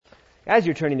As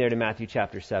you're turning there to Matthew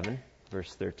chapter 7,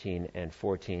 verse 13 and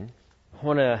 14, I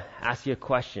want to ask you a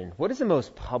question. What is the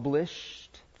most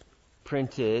published,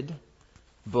 printed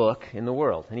book in the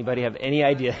world? Anybody have any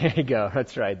idea? There you go.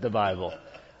 That's right, the Bible.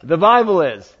 The Bible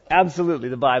is. Absolutely,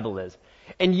 the Bible is.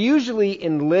 And usually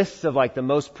in lists of like the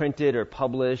most printed or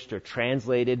published or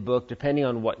translated book, depending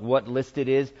on what list it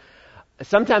is,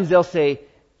 sometimes they'll say,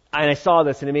 and I saw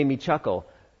this and it made me chuckle,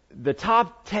 the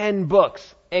top 10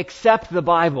 books except the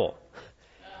Bible.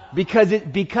 Because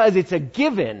it's a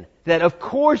given that of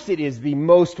course it is the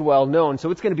most well known, so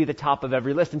it's going to be the top of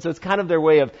every list. And so it's kind of their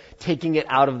way of taking it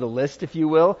out of the list, if you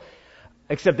will,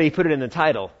 except they put it in the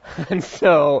title. And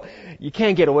so you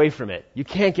can't get away from it. You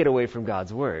can't get away from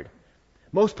God's Word.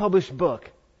 Most published book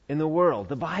in the world,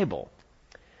 the Bible.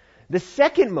 The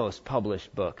second most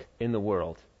published book in the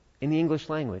world, in the English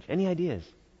language. Any ideas?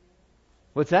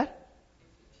 What's that?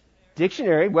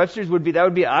 Dictionary. Webster's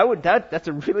that's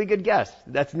a really good guess.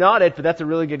 That's not it, but that's a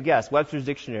really good guess. Webster's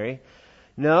Dictionary.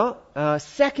 No.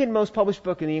 Second most published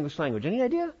book in the English language. Any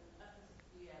idea?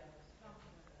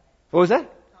 What was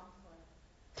that?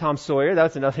 Tom Sawyer.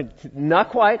 That's another. Not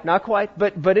quite,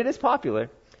 but it is popular.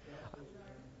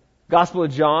 Gospel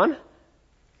of John.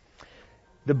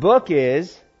 The book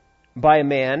is by a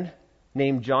man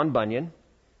named John Bunyan,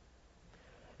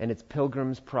 and it's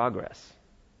Pilgrim's Progress.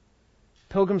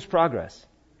 Pilgrim's Progress.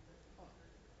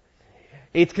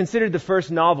 It's considered the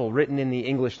first novel written in the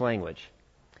English language.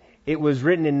 It was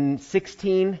written in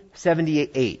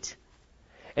 1678.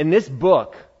 And this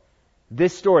book,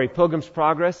 this story, Pilgrim's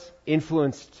Progress,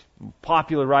 influenced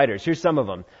popular writers. Here's some of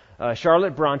them.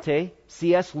 Charlotte Bronte,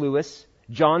 C.S. Lewis,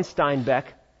 John Steinbeck,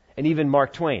 and even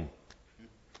Mark Twain.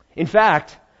 In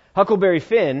fact, Huckleberry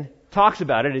Finn talks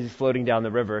about it as he's floating down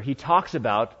the river. He talks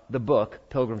about the book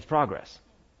Pilgrim's Progress.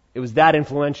 It was that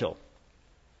influential.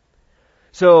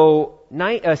 So,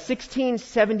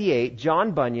 1678,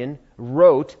 John Bunyan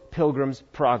wrote Pilgrim's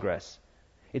Progress.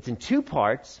 It's in 2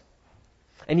 parts,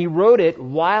 and he wrote it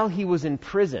while he was in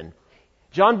prison.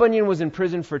 John Bunyan was in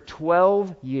prison for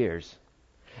 12 years.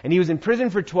 And he was in prison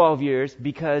for 12 years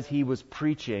because he was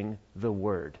preaching the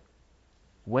Word.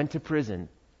 Went to prison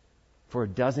for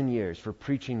 12 years for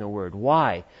preaching the Word.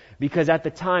 Why? Because at the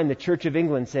time, the Church of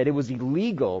England said it was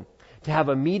illegal to have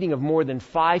a meeting of more than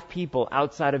 5 people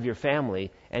outside of your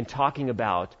family and talking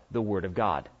about the Word of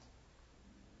God.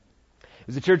 It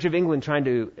was the Church of England trying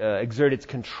to exert its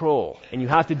control, and you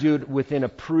have to do it within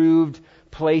approved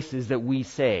places that we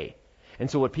say. And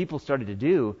so what people started to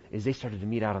do is they started to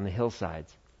meet out on the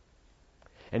hillsides.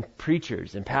 And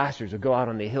preachers and pastors would go out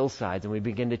on the hillsides and we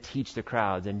begin to teach the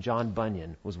crowds, and John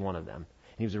Bunyan was one of them.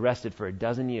 And he was arrested for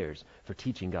 12 years for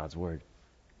teaching God's Word.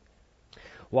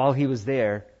 While he was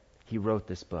there, he wrote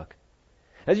this book.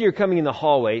 As you're coming in the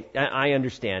hallway, I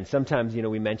understand. Sometimes,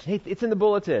 we mention, hey, it's in the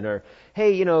bulletin, or,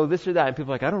 hey, this or that. And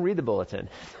people are like, I don't read the bulletin.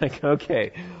 Like,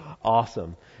 okay,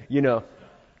 awesome.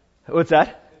 What's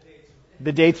that?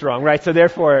 The date's wrong, right? So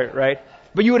therefore, right?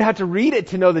 But you would have to read it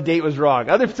to know the date was wrong.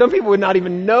 Some people would not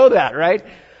even know that, right?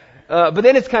 But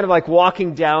then it's kind of like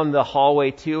walking down the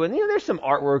hallway too, and there's some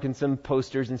artwork and some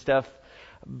posters and stuff.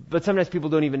 But sometimes people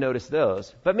don't even notice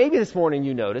those. But maybe this morning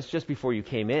you noticed, just before you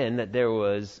came in, that there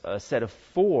was a set of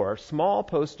 4 small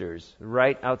posters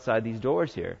right outside these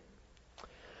doors here.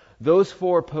 Those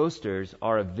 4 posters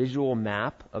are a visual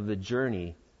map of the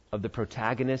journey of the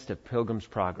protagonist of Pilgrim's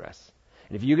Progress.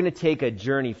 And if you're going to take a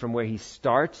journey from where he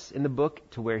starts in the book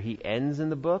to where he ends in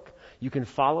the book, you can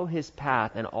follow his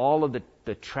path and all of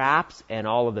the traps and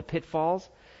all of the pitfalls.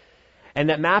 And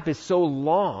that map is so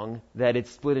long that it's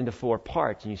split into 4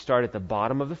 parts. And you start at the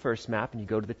bottom of the first map and you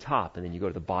go to the top. And then you go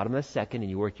to the bottom of the second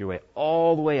and you work your way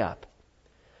all the way up.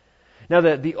 Now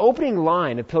the opening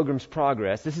line of Pilgrim's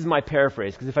Progress, this is my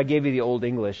paraphrase, because if I gave you the Old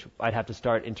English, I'd have to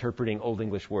start interpreting Old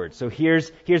English words. So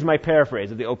here's my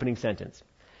paraphrase of the opening sentence.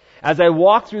 As I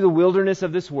walked through the wilderness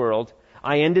of this world,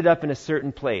 I ended up in a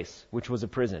certain place, which was a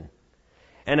prison.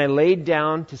 And I laid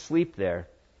down to sleep there.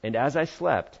 And as I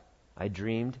slept, I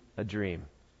dreamed a dream.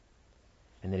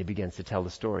 And then he begins to tell the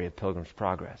story of Pilgrim's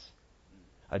Progress.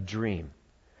 A dream.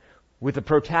 With a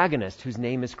protagonist whose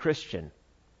name is Christian.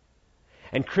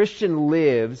 And Christian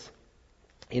lives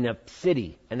in a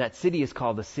city. And that city is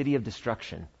called the City of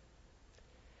Destruction.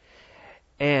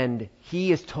 And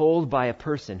he is told by a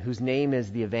person whose name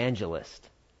is the Evangelist.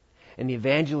 And the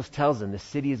Evangelist tells him the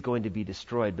city is going to be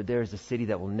destroyed, but there is a city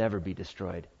that will never be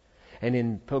destroyed. And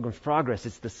in Pilgrim's Progress,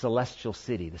 it's the celestial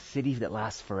city, the city that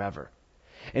lasts forever.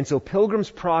 And so Pilgrim's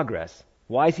Progress,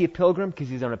 why is he a pilgrim? Because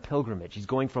he's on a pilgrimage. He's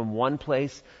going from one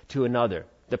place to another.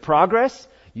 The progress,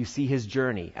 you see his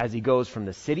journey as he goes from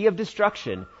the city of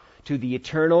destruction to the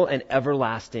eternal and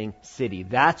everlasting city.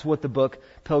 That's what the book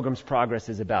Pilgrim's Progress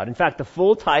is about. In fact, the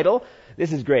full title,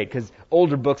 this is great because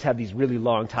older books have these really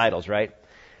long titles, right?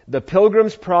 The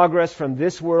Pilgrim's Progress from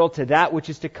this world to that which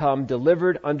is to come,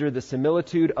 delivered under the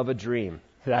similitude of a dream.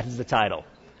 That is the title.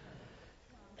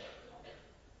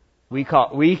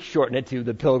 We shorten it to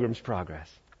the Pilgrim's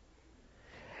Progress.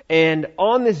 And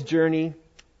on this journey,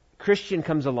 Christian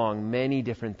comes along many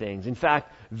different things. In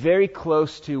fact, very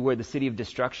close to where the city of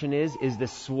destruction is the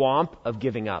swamp of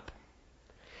giving up.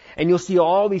 And you'll see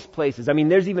all these places. I mean,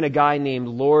 there's even a guy named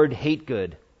Lord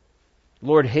Hategood.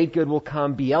 Lord Hategood will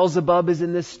come. Beelzebub is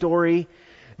in this story.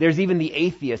 There's even the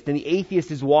atheist, and the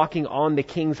atheist is walking on the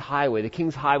King's Highway. The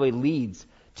King's Highway leads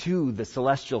to the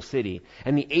celestial city,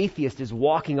 and the atheist is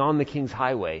walking on the King's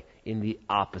Highway in the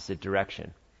opposite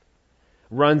direction.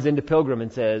 Runs into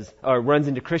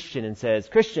Christian and says,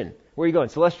 Christian, where are you going?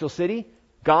 Celestial city?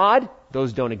 God?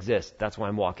 Those don't exist. That's why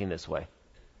I'm walking this way.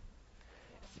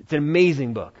 It's an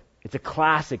amazing book. It's a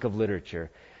classic of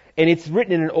literature. And it's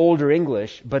written in an older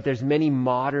English, but there's many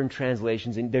modern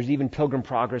translations, and there's even Pilgrim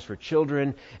Progress for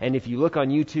children. And if you look on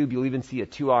YouTube, you'll even see a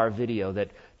 2-hour video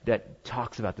that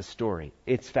talks about the story.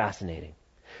 It's fascinating.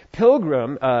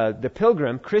 The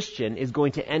pilgrim, Christian, is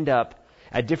going to end up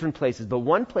at different places, but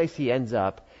one place he ends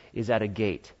up is at a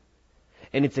gate.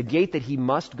 And it's a gate that he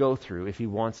must go through if he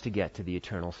wants to get to the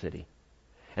eternal city.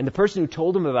 And the person who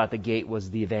told him about the gate was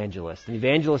the evangelist. And the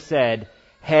evangelist said,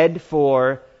 head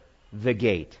for the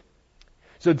gate.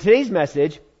 So today's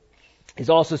message is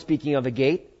also speaking of a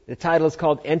gate. The title is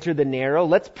called Enter the Narrow.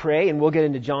 Let's pray, and we'll get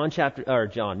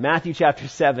into Matthew chapter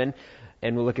 7,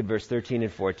 and we'll look at verse 13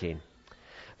 and 14.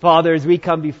 Father, as we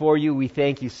come before you, we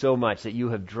thank you so much that you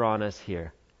have drawn us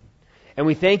here. And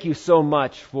we thank you so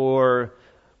much for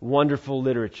wonderful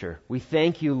literature. We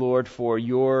thank you, Lord, for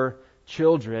your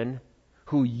children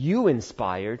who you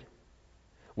inspired,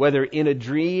 whether in a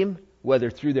dream, whether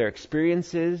through their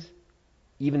experiences,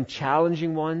 even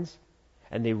challenging ones,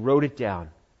 and they wrote it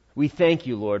down. We thank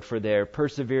you, Lord, for their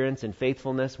perseverance and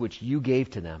faithfulness which you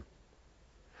gave to them.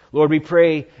 Lord, we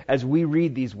pray as we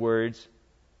read these words,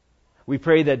 we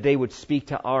pray that they would speak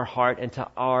to our heart and to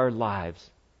our lives.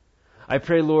 I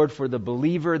pray, Lord, for the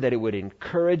believer that it would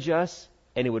encourage us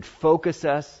and it would focus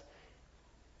us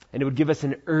and it would give us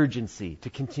an urgency to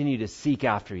continue to seek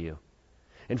after you.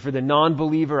 And for the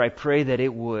non-believer, I pray that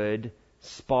it would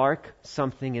spark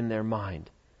something in their mind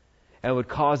and would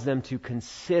cause them to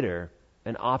consider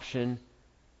an option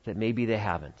that maybe they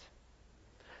haven't.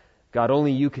 God,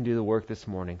 only you can do the work this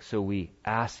morning, so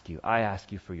I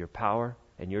ask you for your power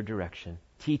and your direction.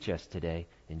 Teach us today.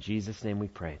 In Jesus' name we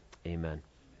pray. Amen.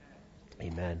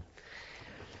 Amen.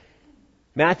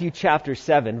 Matthew chapter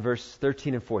 7, verse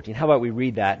 13 and 14. How about we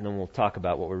read that, and then we'll talk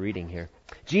about what we're reading here.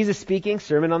 Jesus speaking,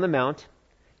 Sermon on the Mount.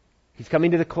 He's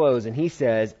coming to the close, and he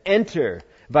says, Enter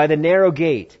by the narrow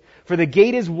gate, for the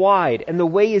gate is wide, and the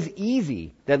way is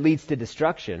easy that leads to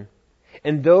destruction,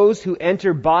 and those who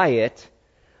enter by it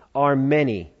are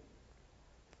many.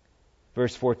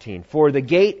 Verse 14, For the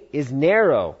gate is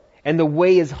narrow, and the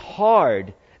way is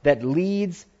hard that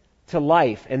leads to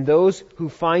life, and those who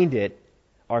find it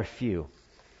are few.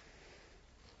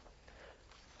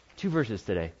 2 verses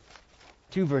today.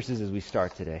 2 verses as we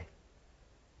start today.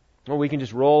 Well, we can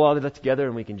just roll all of that together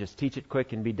and we can just teach it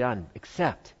quick and be done.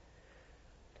 Except,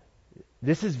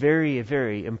 this is very,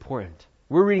 very important.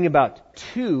 We're reading about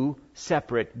 2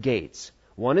 separate gates.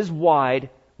 One is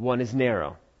wide, one is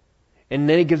narrow. And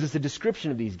then it gives us a description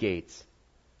of these gates.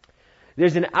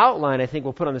 There's an outline I think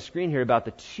we'll put on the screen here about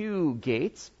the 2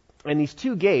 gates. And these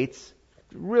 2 gates,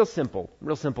 real simple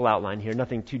outline here,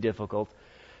 nothing too difficult.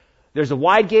 There's a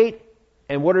wide gate,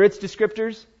 and what are its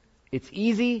descriptors? It's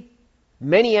easy,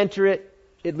 many enter it,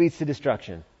 it leads to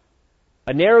destruction.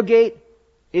 A narrow gate,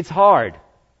 it's hard.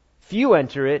 Few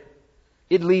enter it,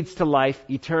 it leads to life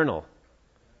eternal.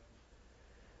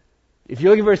 If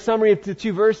you're looking for a summary of the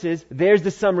 2 verses, there's the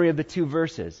summary of the 2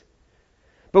 verses.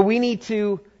 But we need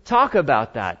to talk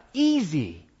about that.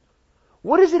 Easy.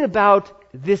 What is it about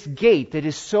this gate that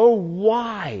is so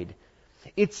wide?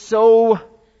 It's so...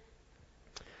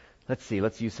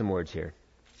 let's use some words here.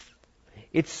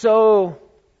 It's so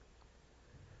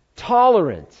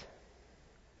tolerant.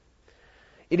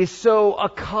 It is so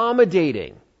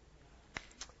accommodating.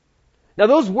 Now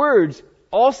those words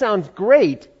all sound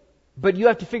great, but you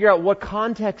have to figure out what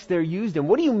context they're used in.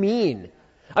 What do you mean?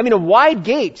 I mean, a wide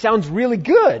gate sounds really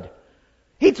good.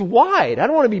 It's wide. I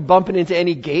don't want to be bumping into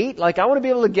any gate. I want to be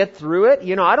able to get through it.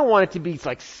 I don't want it to be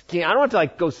I don't want it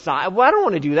to go side. Well, I don't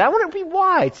want to do that. I want it to be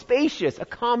wide, spacious,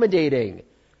 accommodating.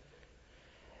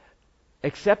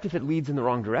 Except if it leads in the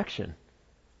wrong direction.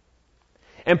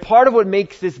 And part of what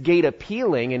makes this gate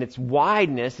appealing and its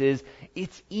wideness is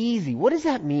it's easy. What does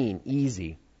that mean,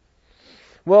 easy?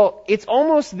 Well, it's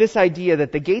almost this idea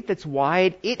that the gate that's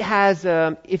wide, it has,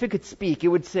 if it could speak, it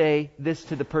would say this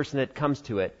to the person that comes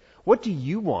to it. What do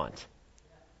you want?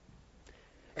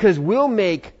 Because we'll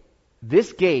make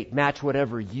this gate match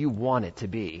whatever you want it to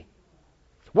be.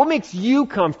 What makes you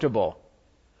comfortable?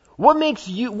 What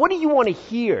do you want to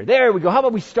hear? There we go. How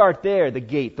about we start there,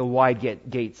 the wide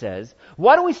gate says.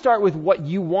 Why don't we start with what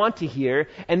you want to hear,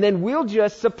 and then we'll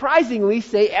just surprisingly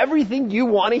say everything you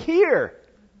want to hear.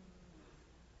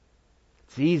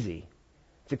 It's easy.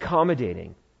 It's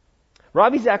accommodating.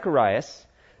 Ravi Zacharias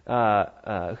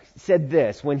said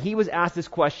this when he was asked this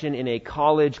question in a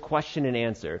college question and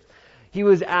answer. He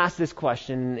was asked this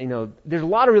question, there's a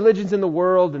lot of religions in the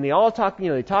world, and they all talk,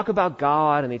 they talk about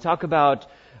God, and they talk about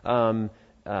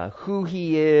who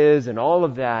He is, and all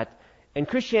of that. And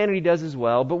Christianity does as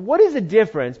well. But what is the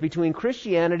difference between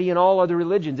Christianity and all other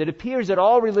religions? It appears that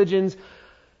all religions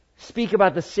speak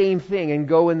about the same thing and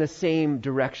go in the same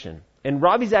direction. And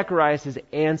Ravi Zacharias'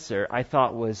 answer, I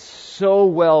thought, was so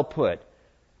well put.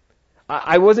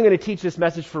 I wasn't going to teach this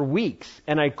message for weeks,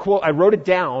 and I wrote it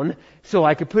down so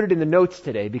I could put it in the notes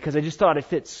today because I just thought it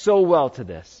fit so well to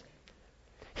this.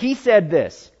 He said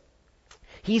this.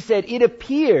 He said, it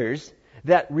appears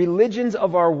that religions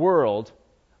of our world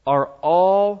are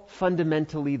all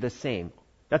fundamentally the same.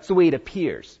 That's the way it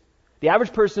appears. The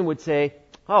average person would say,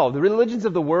 the religions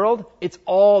of the world,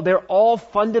 they're all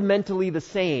fundamentally the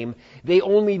same. They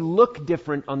only look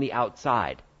different on the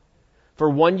outside. For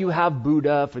one you have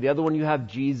Buddha, for the other one you have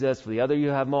Jesus, for the other you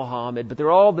have Mohammed, but they're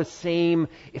all the same.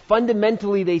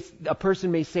 Fundamentally, a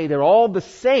person may say they're all the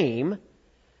same.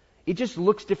 It just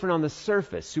looks different on the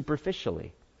surface,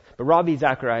 superficially. But Ravi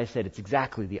Zacharias said it's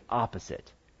exactly the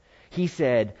opposite. He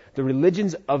said the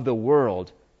religions of the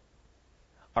world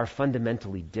are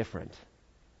fundamentally different,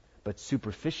 but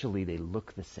superficially they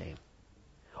look the same.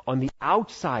 On the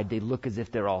outside they look as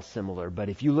if they're all similar, but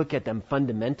if you look at them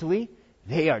fundamentally,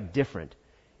 they are different.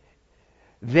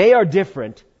 They are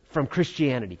different from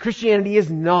Christianity. Christianity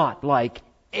is not like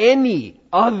any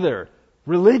other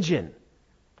religion.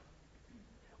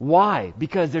 Why?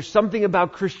 Because there's something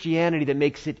about Christianity that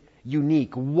makes it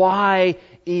unique. Why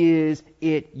is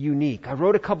it unique? I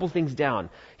wrote a couple things down.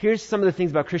 Here's some of the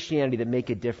things about Christianity that make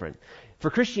it different.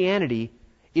 For Christianity,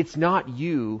 it's not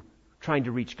you trying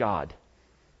to reach God.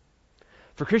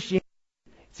 For Christianity,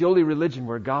 it's the only religion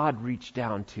where God reached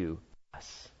down to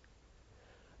us.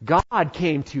 God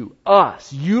came to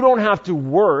us. You don't have to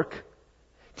work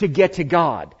to get to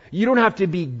God. You don't have to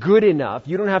be good enough.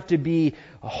 You don't have to be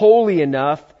holy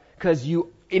enough because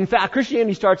in fact,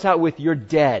 Christianity starts out with you're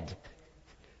dead.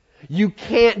 You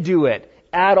can't do it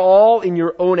at all in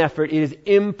your own effort. It is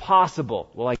impossible.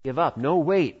 Well, I give up. No,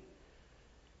 wait.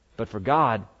 But for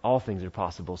God, all things are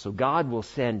possible. So God will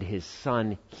send His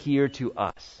Son here to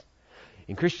us.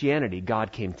 In Christianity,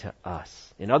 God came to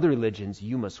us. In other religions,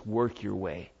 you must work your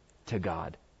way to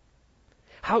God.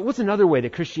 What's another way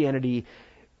that Christianity...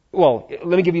 Well,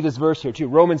 let me give you this verse here too.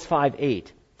 Romans 5:8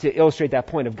 to illustrate that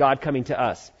point of God coming to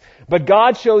us. But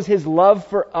God shows His love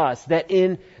for us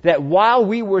that while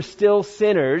we were still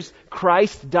sinners,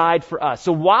 Christ died for us.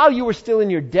 So while you were still in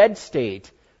your dead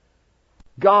state,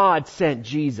 God sent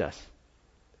Jesus.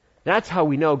 That's how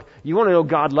we know. You want to know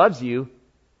God loves you?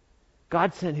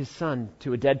 God sent His Son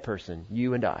to a dead person,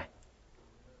 you and I.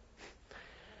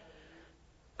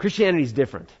 Christianity is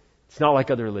different. It's not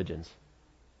like other religions,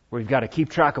 where you've got to keep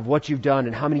track of what you've done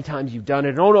and how many times you've done it.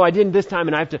 And, oh no, I didn't this time,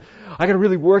 and I got to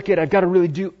really work it. I've got to really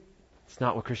do. It's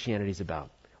not what Christianity is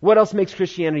about. What else makes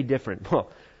Christianity different?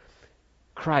 Well,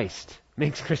 Christ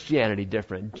makes Christianity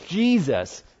different.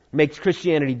 Jesus makes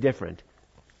Christianity different.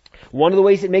 One of the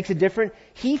ways it makes it different,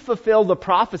 He fulfilled the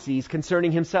prophecies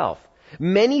concerning Himself.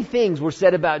 Many things were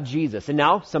said about Jesus. And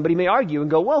now somebody may argue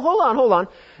and go, well, hold on.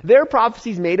 There are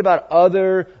prophecies made about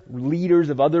other leaders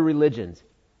of other religions.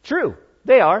 True,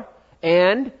 they are.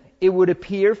 And it would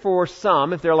appear for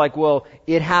some, if they're like, well,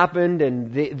 it happened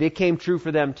and they came true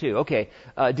for them too. Okay,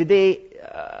 are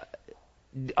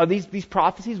these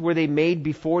prophecies, were they made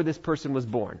before this person was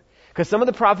born? Because some of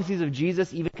the prophecies of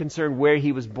Jesus even concern where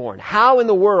He was born. How in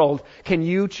the world can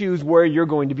you choose where you're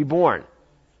going to be born?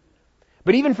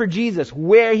 But even for Jesus,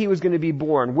 where He was going to be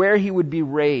born, where He would be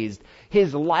raised,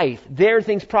 His life, there are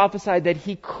things prophesied that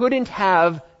He couldn't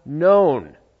have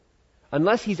known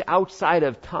unless He's outside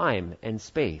of time and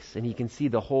space and He can see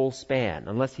the whole span,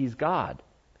 unless He's God.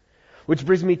 Which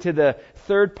brings me to the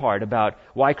third part about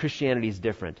why Christianity is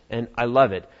different. And I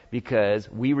love it because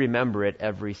we remember it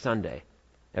every Sunday.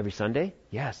 Every Sunday?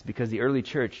 Yes, because the early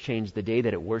church changed the day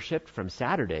that it worshiped from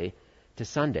Saturday to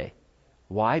Sunday.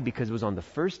 Why? Because it was on the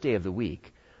first day of the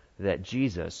week that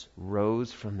Jesus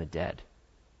rose from the dead.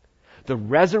 The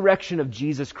resurrection of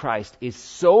Jesus Christ is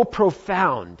so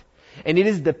profound, and it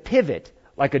is the pivot,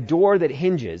 like a door that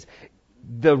hinges.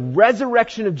 The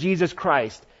resurrection of Jesus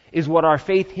Christ is what our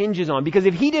faith hinges on. Because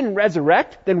if He didn't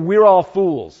resurrect, then we're all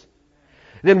fools.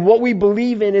 Then what we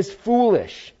believe in is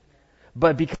foolish.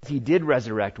 But because He did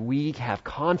resurrect, we have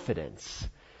confidence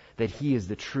that He is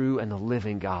the true and the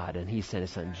living God, and He sent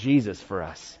His Son Jesus for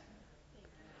us.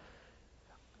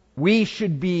 We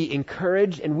should be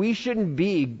encouraged, and we shouldn't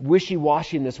be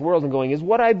wishy-washy in this world and going, is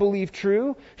what I believe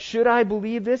true? Should I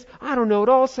believe this? I don't know. It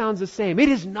all sounds the same. It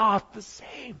is not the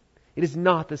same. It is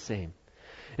not the same.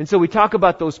 And so we talk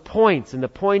about those points, and the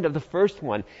point of the first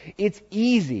one, it's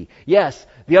easy. Yes,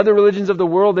 the other religions of the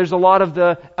world, there's a lot of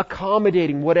the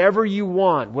accommodating, whatever you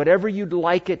want, whatever you'd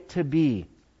like it to be.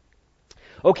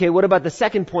 Okay, what about the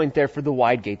second point there for the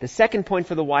wide gate? The second point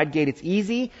for the wide gate, it's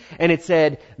easy, and it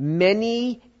said,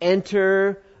 many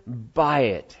enter by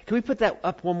it. Can we put that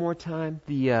up one more time?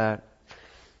 There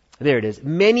it is.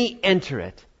 Many enter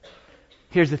it.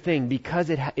 Here's the thing, because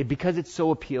it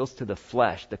so appeals to the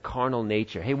flesh, the carnal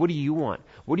nature. Hey, what do you want?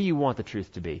 What do you want the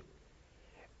truth to be?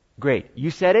 Great.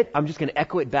 You said it. I'm just going to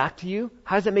echo it back to you.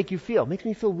 How does that make you feel? It makes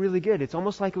me feel really good. It's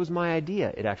almost like it was my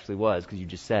idea. It actually was, because you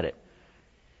just said it.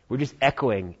 We're just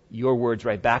echoing your words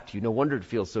right back to you. No wonder it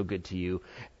feels so good to you.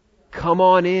 Come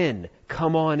on in.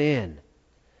 Come on in.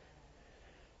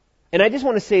 And I just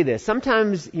want to say this.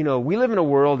 Sometimes, we live in a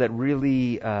world that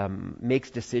really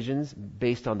makes decisions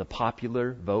based on the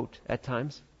popular vote at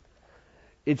times.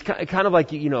 It's kind of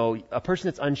like, a person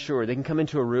that's unsure. They can come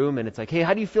into a room and it's like, hey,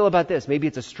 how do you feel about this? Maybe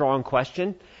it's a strong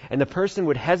question. And the person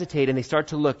would hesitate and they start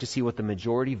to look to see what the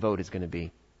majority vote is going to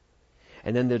be.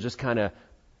 And then they'll just kind of,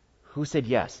 who said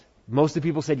yes? Most of the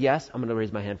people said yes. I'm going to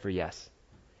raise my hand for yes.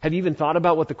 Have you even thought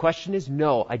about what the question is?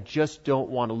 No, I just don't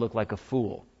want to look like a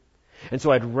fool. And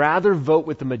so I'd rather vote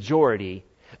with the majority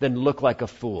than look like a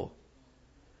fool.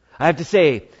 I have to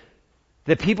say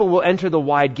that people will enter the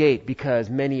wide gate because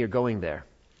many are going there.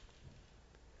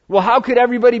 Well, how could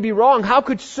everybody be wrong? How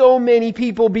could so many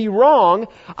people be wrong?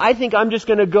 I think I'm just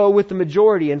going to go with the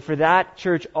majority. And for that,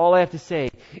 church, all I have to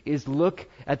say is look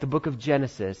at the book of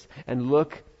Genesis and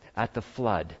look at the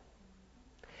flood.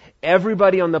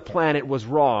 Everybody on the planet was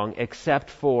wrong except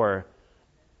for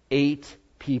 8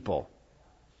 people.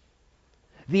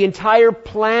 The entire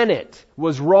planet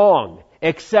was wrong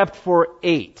except for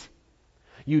 8.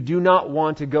 You do not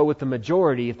want to go with the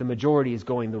majority if the majority is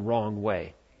going the wrong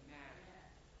way.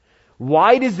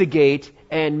 Wide is the gate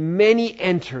and many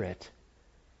enter it.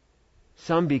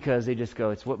 Some because they just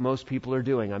go, it's what most people are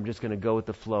doing. I'm just going to go with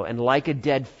the flow. And like a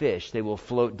dead fish, they will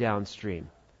float downstream.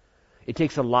 It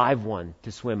takes a live one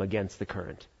to swim against the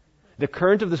current. The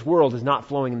current of this world is not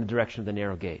flowing in the direction of the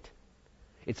narrow gate.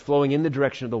 It's flowing in the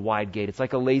direction of the wide gate. It's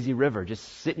like a lazy river. Just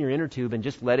sit in your inner tube and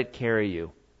just let it carry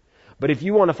you. But if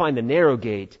you want to find the narrow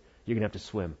gate, you're going to have to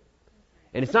swim.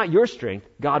 And it's not your strength.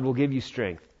 God will give you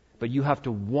strength. But you have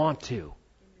to want to.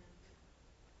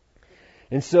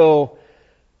 And so,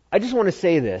 I just want to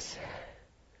say this.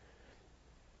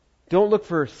 Don't look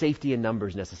for safety in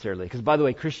numbers necessarily. Because by the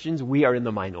way, Christians, we are in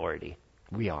the minority.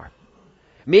 We are.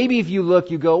 Maybe if you look,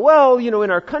 you go, well,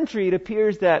 in our country, it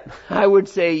appears that, I would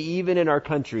say, even in our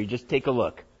country, just take a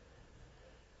look.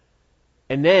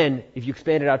 And then, if you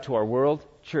expand it out to our world,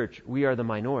 church, we are the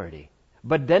minority.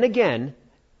 But then again,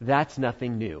 that's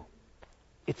nothing new.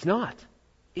 It's not.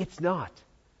 It's not.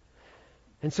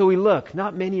 And so we look,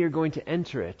 not many are going to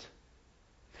enter it.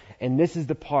 And this is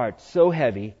the part so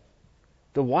heavy,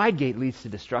 the wide gate leads to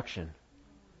destruction.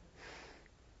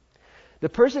 The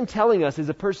person telling us is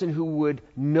a person who would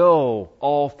know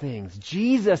all things.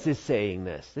 Jesus is saying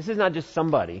this. This is not just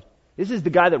somebody. This is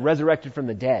the guy that resurrected from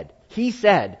the dead. He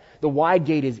said, the wide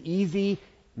gate is easy,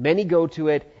 many go to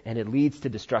it, and it leads to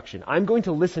destruction. I'm going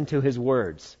to listen to his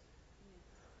words.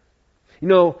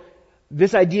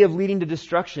 This idea of leading to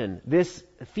destruction, this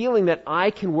feeling that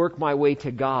I can work my way to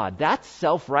God, that's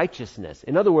self-righteousness.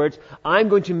 In other words, I'm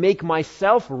going to make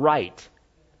myself right.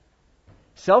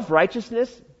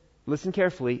 Self-righteousness, listen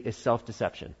carefully, is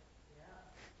self-deception.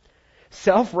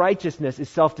 Self-righteousness is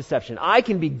self-deception. I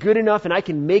can be good enough and I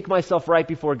can make myself right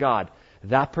before God.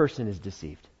 That person is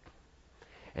deceived.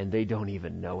 And they don't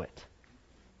even know it.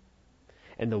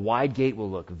 And the wide gate will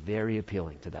look very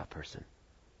appealing to that person.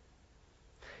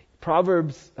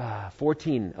 Proverbs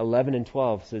 14, 11 and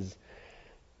 12 says,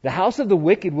 the house of the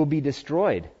wicked will be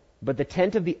destroyed, but the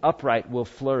tent of the upright will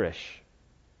flourish.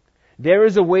 There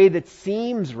is a way that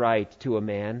seems right to a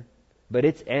man, but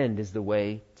its end is the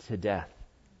way to death.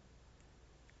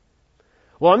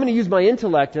 Well, I'm going to use my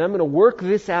intellect and I'm going to work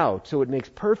this out so it makes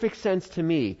perfect sense to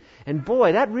me. And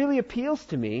boy, that really appeals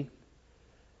to me.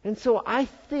 And so I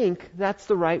think that's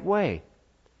the right way.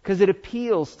 Because it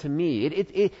appeals to me.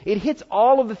 It hits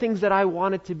all of the things that I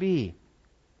want it to be.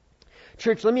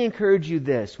 Church, let me encourage you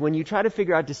this. When you try to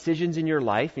figure out decisions in your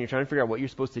life and you're trying to figure out what you're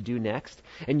supposed to do next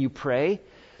and you pray,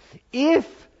 if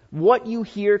what you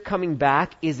hear coming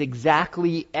back is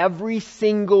exactly every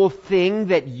single thing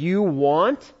that you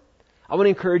want, I want to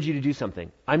encourage you to do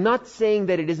something. I'm not saying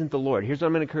that it isn't the Lord. Here's what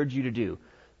I'm going to encourage you to do.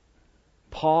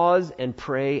 Pause and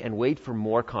pray and wait for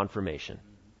more confirmation.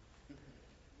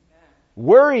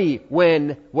 Worry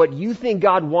when what you think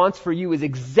God wants for you is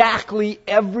exactly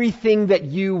everything that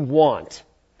you want.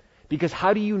 Because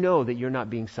how do you know that you're not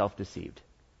being self-deceived?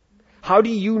 How do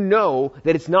you know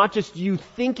that it's not just you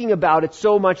thinking about it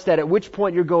so much that at which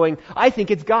point you're going, I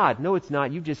think it's God. No, it's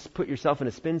not. You've just put yourself in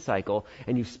a spin cycle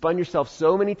and you've spun yourself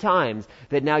so many times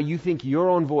that now you think your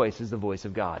own voice is the voice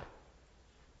of God.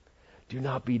 Do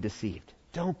not be deceived.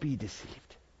 Don't be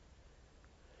deceived.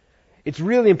 It's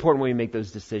really important when we make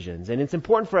those decisions. And it's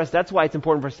important for us, that's why it's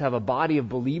important for us to have a body of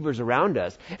believers around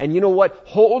us. And you know what?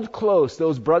 Hold close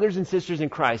those brothers and sisters in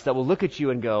Christ that will look at you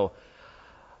and go,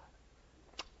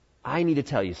 I need to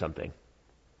tell you something.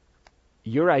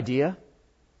 Your idea,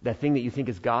 that thing that you think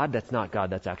is God, that's not God,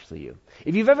 that's actually you.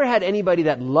 If you've ever had anybody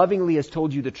that lovingly has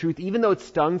told you the truth, even though it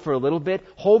stung for a little bit,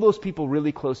 hold those people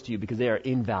really close to you because they are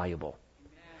invaluable.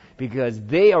 Because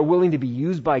they are willing to be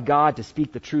used by God to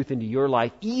speak the truth into your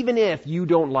life, even if you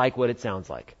don't like what it sounds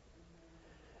like.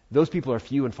 Those people are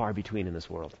few and far between in this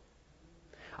world.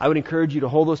 I would encourage you to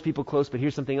hold those people close, but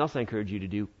here's something else I encourage you to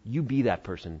do. You be that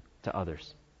person to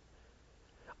others.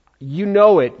 You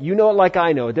know it like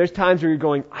I know it. There's times where you're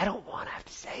going, I don't want to have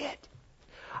to say it.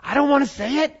 I don't want to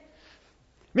say it.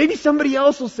 Maybe somebody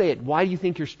else will say it. Why do you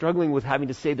think you're struggling with having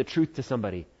to say the truth to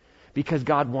somebody? Because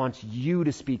God wants you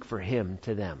to speak for Him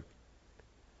to them.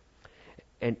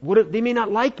 And they may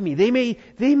not like me. They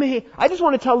may, I just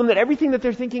want to tell them that everything that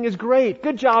they're thinking is great.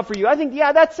 Good job for you. I think,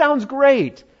 yeah, that sounds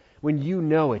great. When you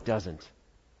know it doesn't.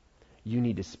 You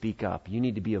need to speak up. You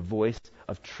need to be a voice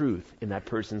of truth in that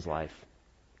person's life.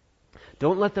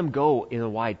 Don't let them go in a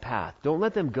wide path. Don't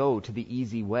let them go to the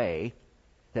easy way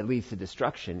that leads to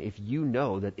destruction if you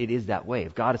know that it is that way.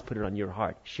 If God has put it on your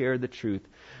heart, share the truth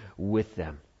with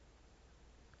them.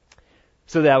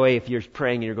 So that way, if you're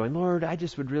praying and you're going, Lord, I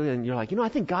just would really, and you're like, I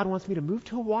think God wants me to move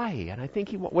to Hawaii, and I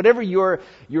think whatever your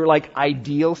like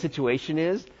ideal situation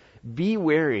is, be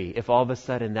wary if all of a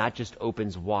sudden that just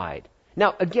opens wide.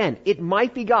 Now, again, it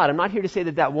might be God. I'm not here to say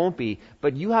that won't be,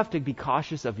 but you have to be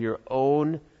cautious of your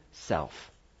own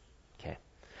self. Okay.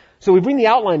 So we bring the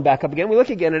outline back up again. We look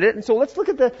again at it, and so let's look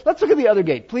at the other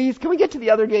gate. Please, can we get to the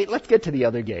other gate? Let's get to the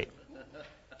other gate.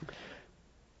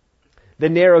 The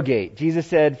narrow gate. Jesus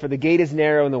said, for the gate is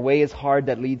narrow and the way is hard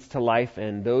that leads to life,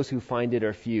 and those who find it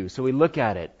are few. So we look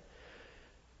at it.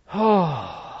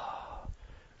 Oh,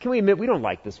 can we admit we don't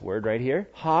like this word right here?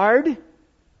 Hard?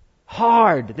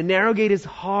 Hard. The narrow gate is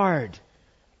hard.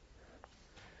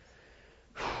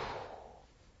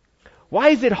 Why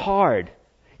is it hard?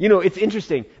 It's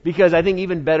interesting because I think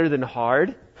even better than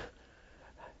hard,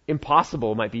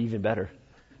 impossible might be even better.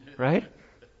 Right?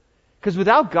 Because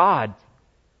without God,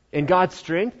 and God's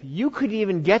strength, you couldn't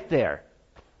even get there.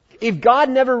 If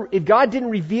God didn't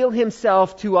reveal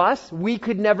Himself to us, we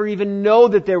could never even know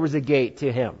that there was a gate to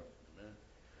Him.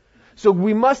 So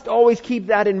we must always keep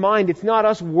that in mind. It's not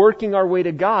us working our way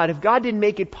to God. If God didn't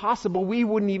make it possible, we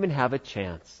wouldn't even have a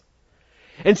chance.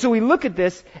 And so we look at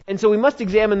this, and so we must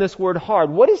examine this word hard.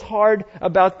 What is hard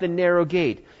about the narrow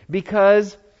gate?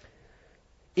 Because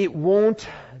it won't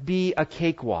be a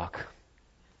cakewalk.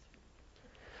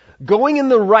 Going in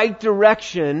the right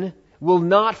direction will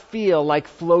not feel like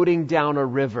floating down a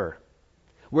river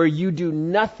where you do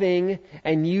nothing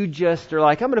and you just are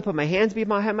like, I'm going to put my hands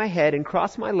behind my head and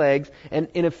cross my legs, and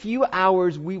in a few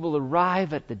hours we will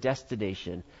arrive at the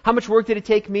destination. How much work did it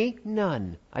take me?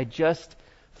 None. I just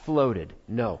floated.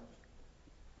 No.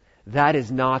 That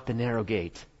is not the narrow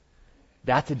gate.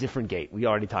 That's a different gate. We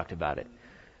already talked about it.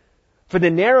 For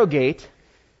the narrow gate,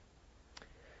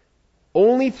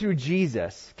 only through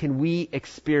Jesus can we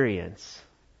experience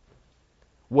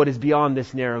what is beyond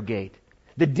this narrow gate.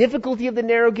 The difficulty of the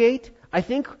narrow gate, I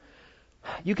think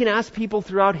you can ask people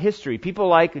throughout history, people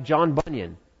like John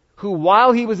Bunyan, who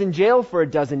while he was in jail for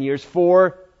 12 years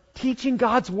for teaching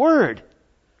God's Word,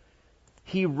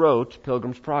 he wrote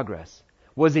Pilgrim's Progress.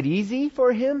 Was it easy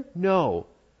for him? No.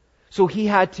 So he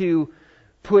had to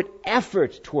put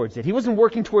effort towards it. He wasn't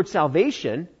working towards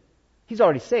salvation. He's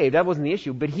already saved. That wasn't the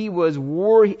issue. But he was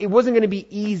worried. It wasn't going to be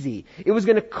easy. It was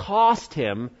going to cost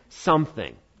him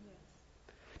something.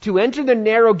 To enter the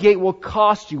narrow gate will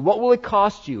cost you. What will it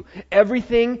cost you?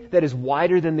 Everything that is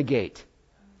wider than the gate.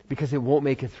 Because it won't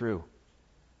make it through.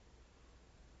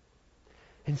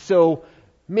 And so,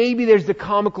 maybe there's the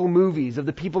comical movies of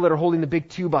the people that are holding the big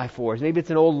 2x4s. Maybe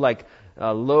it's an old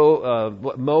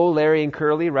Moe, Larry, and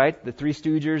Curly, right? The Three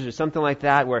Stooges or something like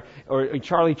that, or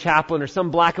Charlie Chaplin or some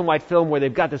black and white film where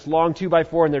they've got this long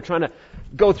 2x4 and they're trying to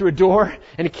go through a door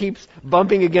and it keeps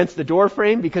bumping against the door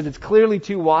frame because it's clearly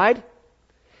too wide.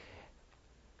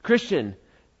 Christian,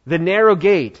 the narrow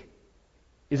gate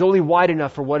is only wide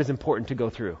enough for what is important to go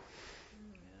through.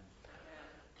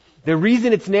 The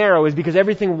reason it's narrow is because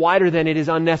everything wider than it is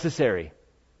unnecessary.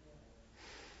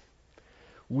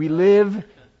 We live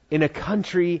in a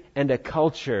country and a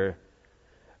culture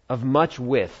of much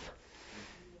width.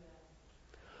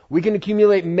 We can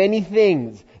accumulate many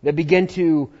things that begin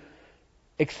to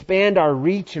expand our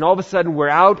reach, and all of a sudden we're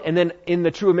out, and then in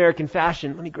the true American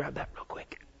fashion, let me grab that real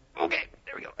quick. Okay,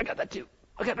 there we go. I got that too.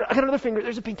 I got another finger.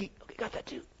 There's a pinky. Okay, got that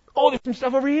too. Oh, there's some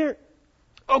stuff over here.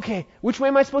 Okay, which way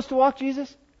am I supposed to walk,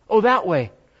 Jesus? Oh, that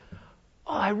way.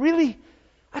 Oh, I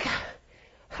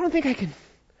don't think I can.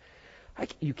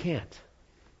 You can't.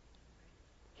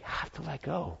 You have to let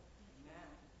go.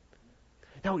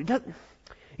 Now,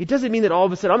 it doesn't mean that all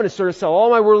of a sudden I'm going to sort of sell all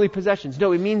my worldly possessions.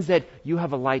 No, it means that you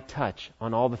have a light touch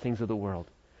on all the things of the world.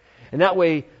 And that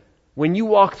way, when you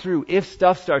walk through, if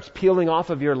stuff starts peeling off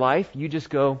of your life, you just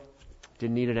go,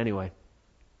 didn't need it anyway.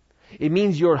 It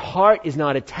means your heart is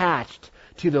not attached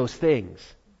to those things.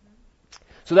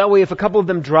 So that way, if a couple of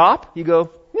them drop, you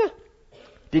go, yeah,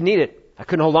 didn't need it. I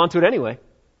couldn't hold on to it anyway.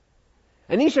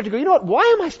 And then you start to go, you know what?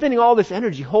 Why am I spending all this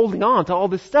energy holding on to all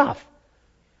this stuff?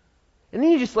 And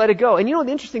then you just let it go. And you know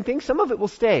the interesting thing? Some of it will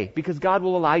stay because God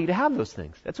will allow you to have those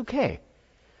things. That's okay.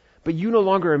 But you no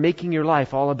longer are making your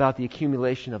life all about the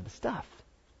accumulation of the stuff.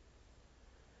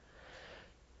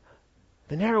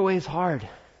 The narrow way is hard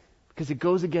because it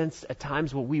goes against at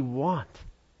times what we want.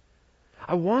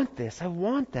 I want this. I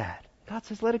want that. God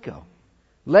says, let it go.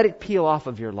 Let it peel off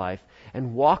of your life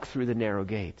and walk through the narrow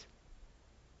gate.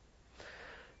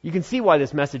 You can see why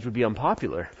this message would be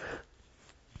unpopular.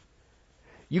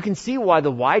 You can see why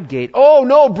the wide gate, oh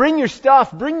no, bring your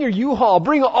stuff, bring your U-Haul,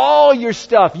 bring all your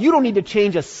stuff. You don't need to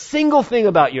change a single thing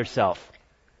about yourself.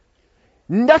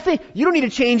 Nothing, you don't need to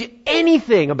change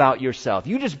anything about yourself.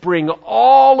 You just bring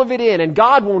all of it in, and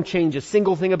God won't change a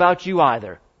single thing about you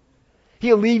either.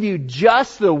 He'll leave you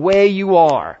just the way you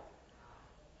are.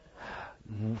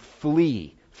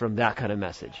 Flee from that kind of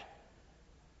message.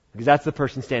 Because that's the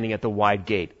person standing at the wide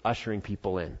gate, ushering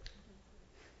people in.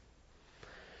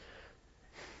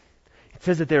 It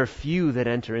says that there are few that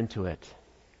enter into it.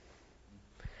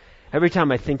 Every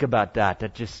time I think about that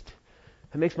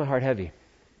makes my heart heavy.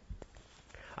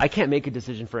 I can't make a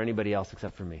decision for anybody else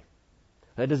except for me.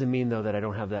 That doesn't mean, though, that I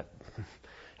don't have that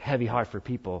heavy heart for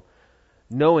people.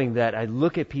 Knowing that I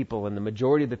look at people, and the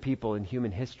majority of the people in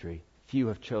human history, few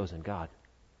have chosen God.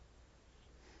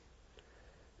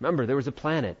 Remember, there was a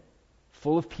planet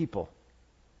full of people,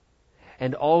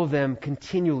 and all of them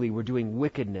continually were doing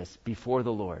wickedness before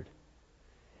the Lord,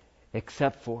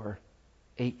 except for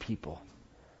 8 people.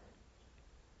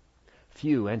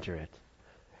 Few enter it.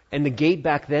 And the gate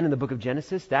back then in the book of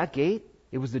Genesis, that gate,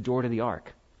 it was the door to the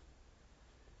ark.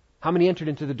 How many entered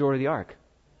into the door of the ark?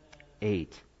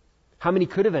 8. How many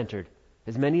could have entered?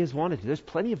 As many as wanted to. There's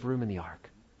plenty of room in the ark.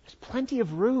 There's plenty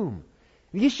of room.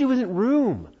 The issue isn't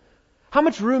room. How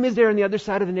much room is there on the other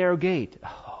side of the narrow gate?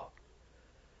 Oh,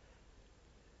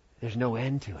 there's no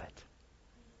end to it.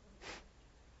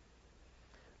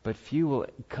 But few will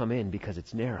come in because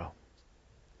it's narrow.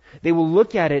 They will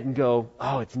look at it and go,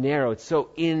 oh, it's narrow. It's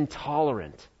so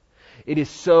intolerant. It is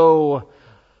so...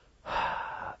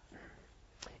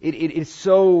 It is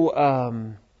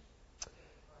so...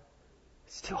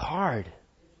 it's too hard.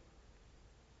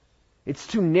 It's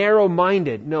too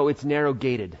narrow-minded. No, it's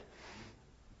narrow-gated.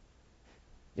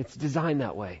 It's designed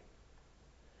that way.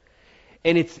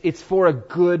 And it's for a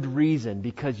good reason,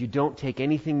 because you don't take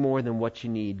anything more than what you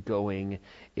need going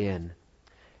in.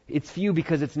 It's few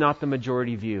because it's not the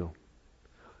majority view.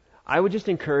 I would just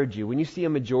encourage you, when you see a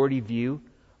majority view,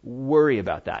 worry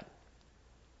about that.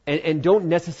 And don't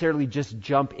necessarily just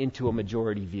jump into a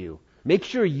majority view. Make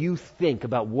sure you think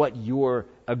about what you're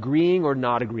agreeing or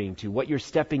not agreeing to, what you're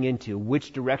stepping into,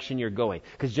 which direction you're going.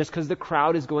 Because just because the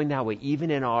crowd is going that way,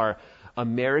 even in our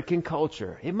American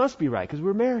culture, it must be right because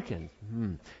we're American.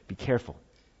 Be careful.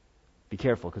 Be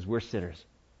careful because we're sinners.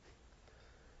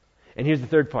 And here's the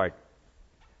third part.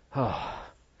 Oh,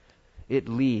 it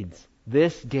leads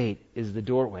This gate is the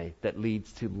doorway that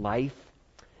leads to life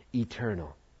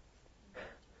eternal.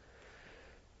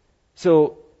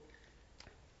 So,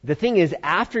 the thing is,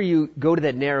 after you go to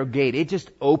that narrow gate, it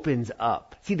just opens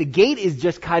up. See, the gate is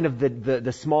just kind of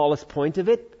the smallest point of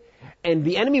it. And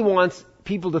the enemy wants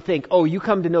people to think, oh, you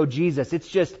come to know Jesus.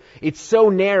 It's so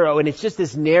narrow, and it's just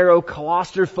this narrow,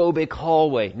 claustrophobic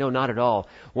hallway. No, not at all.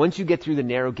 Once you get through the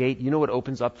narrow gate, you know what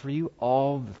opens up for you?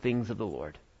 All the things of the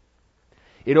Lord.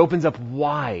 It opens up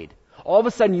wide. All of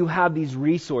a sudden you have these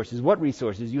resources. What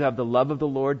resources? You have the love of the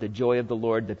Lord, the joy of the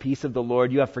Lord, the peace of the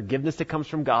Lord. You have forgiveness that comes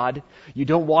from God. You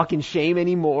don't walk in shame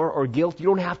anymore or guilt. You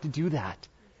don't have to do that.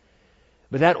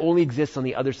 But that only exists on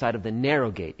the other side of the narrow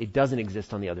gate. It doesn't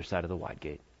exist on the other side of the wide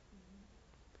gate.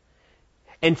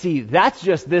 And see, that's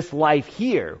just this life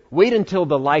here. Wait until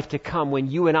the life to come when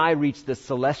you and I reach the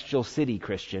celestial city,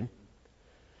 Christian.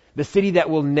 The city that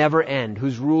will never end,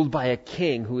 who's ruled by a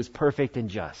king who is perfect and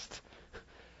just.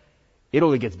 It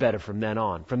only gets better from then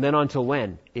on. From then on till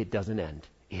when? It doesn't end.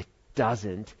 It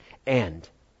doesn't end.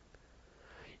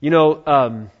 You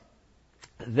know,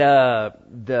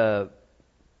 the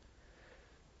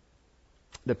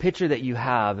picture that you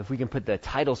have, if we can put the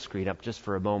title screen up just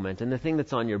for a moment, and the thing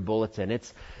that's on your bulletin,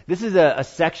 this is a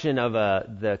section of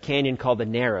the canyon called the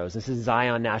Narrows. This is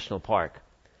Zion National Park.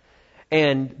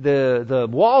 And the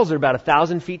walls are about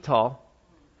 1,000 feet tall.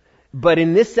 But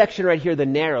in this section right here, the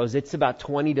Narrows, it's about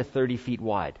 20 to 30 feet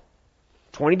wide.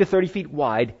 20 to 30 feet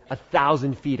wide,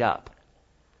 1,000 feet up.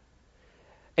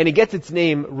 And it gets its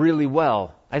name really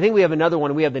well. I think we have another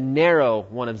one. We have the narrow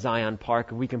one of Zion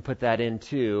Park. We can put that in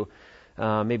too.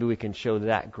 Maybe we can show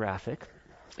that graphic.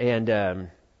 And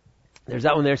there's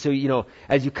that one there. So, you know,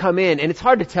 as you come in, and it's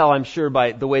hard to tell, I'm sure,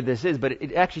 by the way this is, but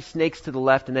it actually snakes to the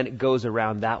left and then it goes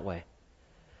around that way.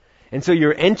 And so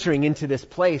you're entering into this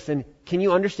place, and can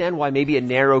you understand why maybe a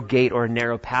narrow gate or a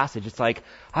narrow passage? It's like,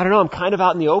 I don't know, I'm kind of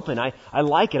out in the open. I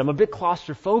like it. I'm a bit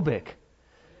claustrophobic.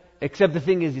 Except the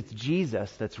thing is, it's Jesus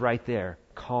that's right there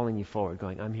calling you forward,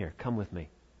 going, I'm here, come with me.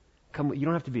 You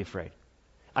don't have to be afraid.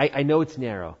 I know it's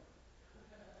narrow,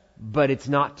 but it's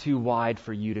not too wide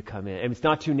for you to come in. And it's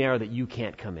not too narrow that you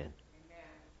can't come in.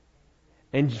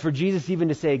 And for Jesus even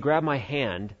to say, grab my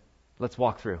hand, let's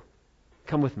walk through.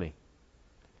 Come with me.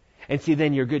 And see,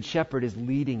 then your good shepherd is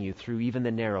leading you through even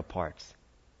the narrow parts.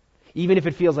 Even if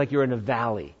it feels like you're in a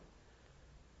valley.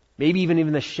 Maybe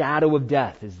even the shadow of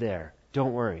death is there.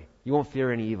 Don't worry. You won't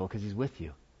fear any evil because he's with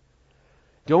you.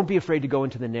 Don't be afraid to go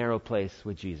into the narrow place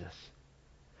with Jesus.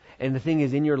 And the thing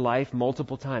is, in your life,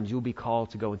 multiple times, you'll be called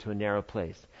to go into a narrow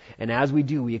place. And as we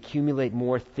do, we accumulate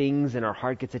more things and our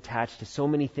heart gets attached to so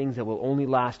many things that will only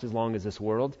last as long as this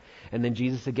world. And then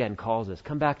Jesus again calls us,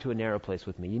 come back to a narrow place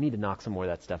with me. You need to knock some more of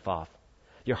that stuff off.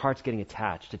 Your heart's getting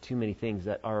attached to too many things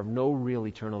that are of no real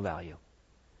eternal value.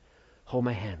 Hold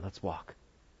my hand, let's walk.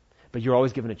 But you're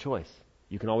always given a choice.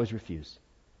 You can always refuse.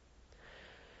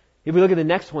 If we look at the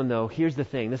next one, though, here's the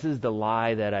thing. This is the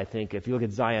lie that I think, if you look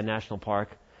at Zion National Park,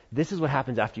 this is what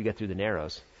happens after you get through the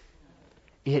Narrows.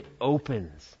 It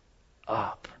opens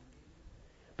up.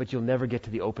 But you'll never get to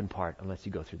the open part unless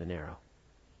you go through the narrow.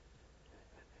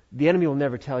 The enemy will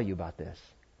never tell you about this.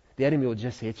 The enemy will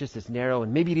just say, it's just this narrow,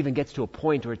 and maybe it even gets to a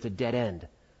point where it's a dead end.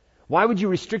 Why would you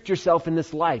restrict yourself in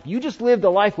this life? You just live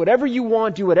the life, whatever you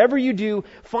want, do whatever you do.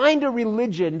 Find a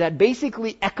religion that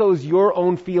basically echoes your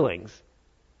own feelings.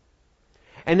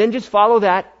 And then just follow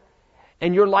that,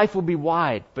 and your life will be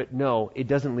wide. But no, it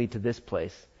doesn't lead to this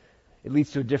place. It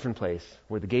leads to a different place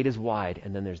where the gate is wide,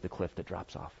 and then there's the cliff that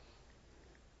drops off.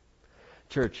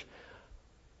 Church,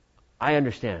 I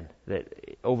understand that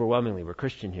overwhelmingly we're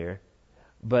Christian here,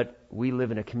 but we live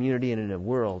in a community and in a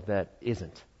world that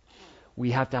isn't.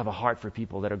 We have to have a heart for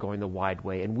people that are going the wide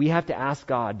way, and we have to ask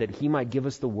God that He might give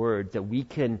us the words that we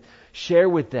can share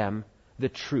with them the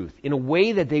truth in a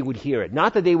way that they would hear it,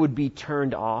 not that they would be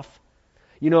turned off.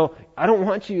 You know, I don't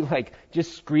want you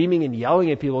just screaming and yelling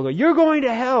at people, you're going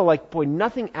to hell. Boy,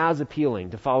 nothing as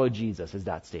appealing to follow Jesus as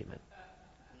that statement.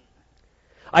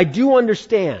 I do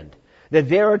understand that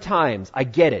there are times, I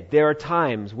get it, there are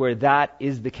times where that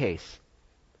is the case.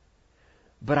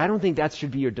 But I don't think that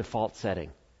should be your default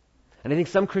setting. And I think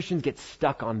some Christians get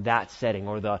stuck on that setting,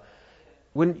 or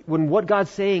when what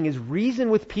God's saying is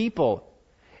reason with people.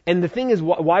 And the thing is,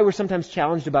 why we're sometimes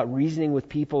challenged about reasoning with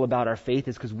people about our faith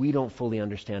is because we don't fully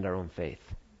understand our own faith.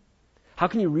 How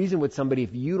can you reason with somebody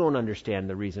if you don't understand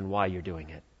the reason why you're doing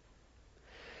it?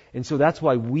 And so that's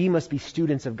why we must be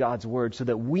students of God's Word, so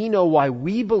that we know why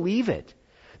we believe it.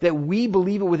 That we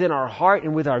believe it within our heart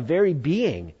and with our very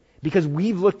being. Because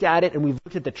we've looked at it and we've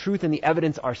looked at the truth and the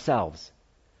evidence ourselves.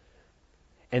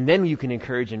 And then you can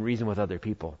encourage and reason with other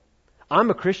people. I'm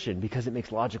a Christian because it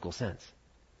makes logical sense.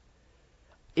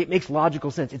 It makes logical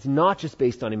sense. It's not just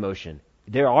based on emotion.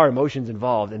 There are emotions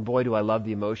involved, and boy, do I love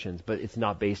the emotions, but it's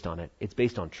not based on it. It's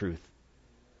based on truth.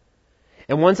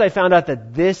 And once I found out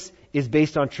that this is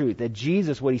based on truth, that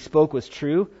Jesus, what he spoke was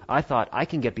true, I thought, I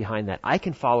can get behind that. I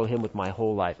can follow him with my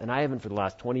whole life. And I haven't, for the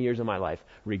last 20 years of my life,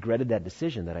 regretted that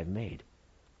decision that I've made.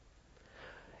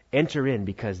 Enter in,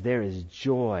 because there is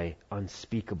joy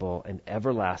unspeakable and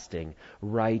everlasting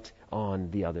right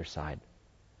on the other side.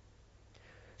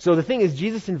 So the thing is,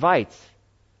 Jesus invites,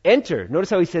 enter. Notice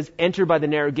how he says, enter by the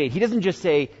narrow gate. He doesn't just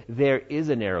say, there is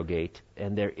a narrow gate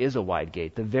and there is a wide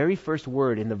gate. The very first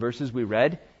word in the verses we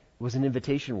read was an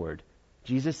invitation word.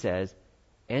 Jesus says,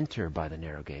 enter by the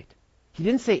narrow gate. He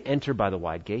didn't say enter by the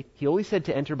wide gate. He only said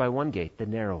to enter by one gate, the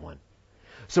narrow one.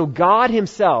 So God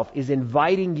himself is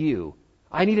inviting you.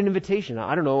 I need an invitation.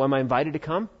 I don't know, am I invited to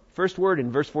come? First word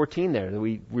in verse 14 there that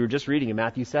we were just reading in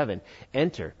Matthew 7.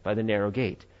 Enter by the narrow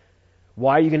gate.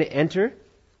 Why are you going to enter?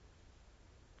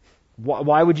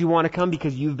 Why would you want to come?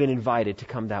 Because you've been invited to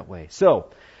come that way. So,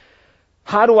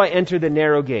 how do I enter the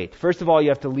narrow gate? First of all, you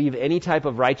have to leave any type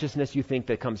of righteousness you think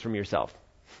that comes from yourself.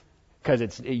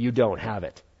 Because you don't have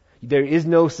it. There is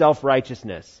no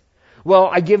self-righteousness. Well,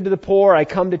 I give to the poor, I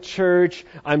come to church,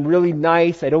 I'm really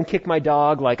nice, I don't kick my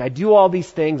dog, I do all these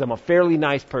things, I'm a fairly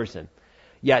nice person.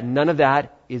 Yet none of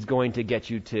that is going to get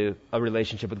you to a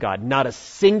relationship with God. Not a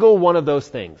single one of those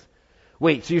things.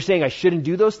 Wait, so you're saying I shouldn't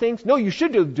do those things? No, you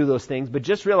should do those things, but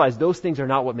just realize those things are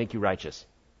not what make you righteous.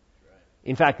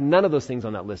 In fact, none of those things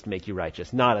on that list make you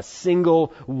righteous. Not a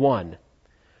single one.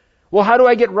 Well, how do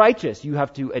I get righteous? You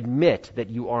have to admit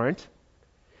that you aren't.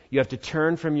 You have to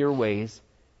turn from your ways.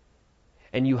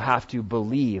 And you have to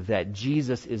believe that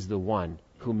Jesus is the one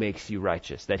who makes you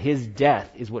righteous. That his death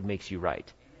is what makes you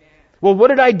right. Well, what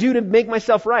did I do to make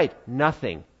myself right?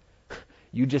 Nothing.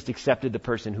 You just accepted the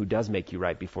person who does make you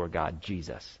right before God,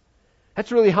 Jesus.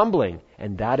 That's really humbling.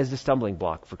 And that is the stumbling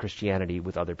block for Christianity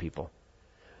with other people.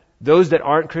 Those that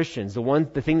aren't Christians,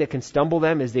 the thing that can stumble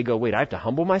them is they go, wait, I have to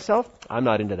humble myself? I'm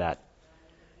not into that.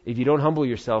 If you don't humble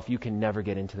yourself, you can never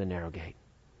get into the narrow gate.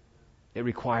 It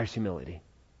requires humility.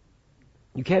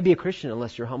 You can't be a Christian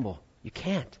unless you're humble. You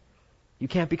can't. You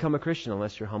can't become a Christian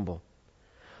unless you're humble.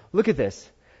 Look at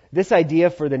this. This idea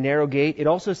for the narrow gate, it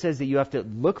also says that you have to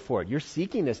look for it. You're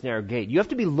seeking this narrow gate. You have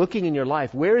to be looking in your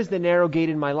life. Where is the narrow gate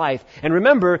in my life? And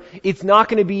remember, it's not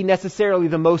going to be necessarily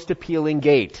the most appealing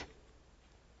gate.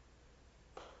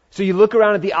 So you look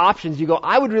around at the options, you go,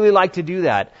 I would really like to do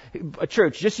that. A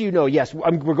church, just so you know, yes,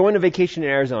 we're going to vacation in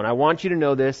Arizona. I want you to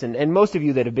know this, and most of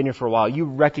you that have been here for a while, you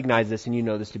recognize this and you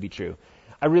know this to be true.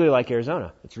 I really like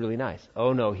Arizona. It's really nice.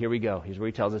 Oh no, here we go. Here's where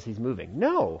he tells us he's moving.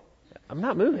 No, I'm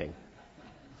not moving.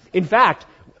 In fact,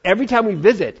 every time we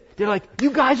visit, they're like, you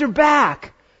guys are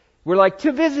back. We're like,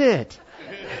 to visit.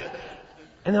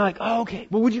 And they're like, oh, okay.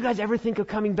 Well, would you guys ever think of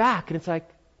coming back? And it's like,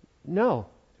 no.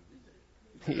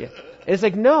 Yeah. And it's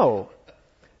like, no.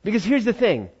 Because here's the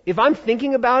thing. If I'm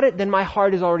thinking about it, then my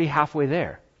heart is already halfway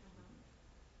there.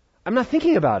 I'm not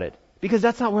thinking about it because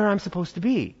that's not where I'm supposed to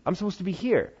be. I'm supposed to be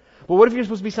here. Well, what if you're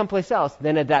supposed to be someplace else?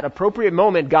 Then at that appropriate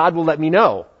moment, God will let me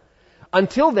know.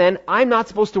 Until then, I'm not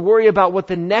supposed to worry about what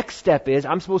the next step is.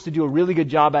 I'm supposed to do a really good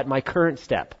job at my current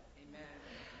step. Amen.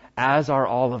 As are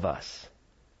all of us.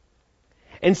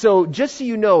 And so, just so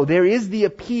you know, there is the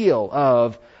appeal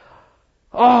of,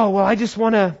 oh, well, I just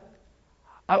want to,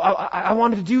 I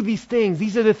wanted to do these things.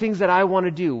 These are the things that I want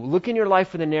to do. Look in your life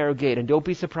for the narrow gate, and don't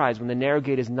be surprised when the narrow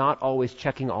gate is not always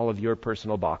checking all of your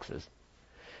personal boxes.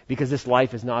 Because this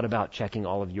life is not about checking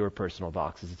all of your personal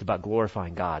boxes. It's about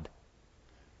glorifying God.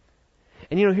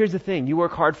 And here's the thing. You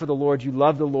work hard for the Lord, you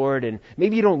love the Lord, and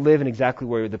maybe you don't live in exactly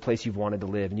where the place you've wanted to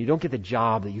live, and you don't get the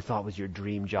job that you thought was your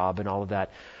dream job and all of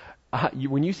that.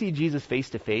 When you see Jesus face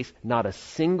to face, not a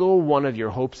single one of your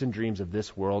hopes and dreams of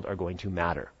this world are going to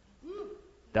matter.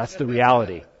 That's the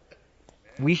reality.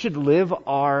 We should live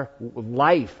our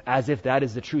life as if that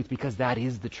is the truth, because that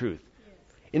is the truth.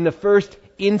 In the first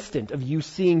instant of you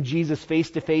seeing Jesus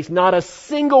face to face, not a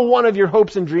single one of your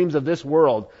hopes and dreams of this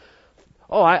world.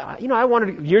 Oh, I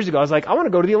wanted, years ago, I was like, I want to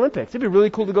go to the Olympics. It'd be really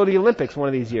cool to go to the Olympics one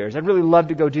of these years. I'd really love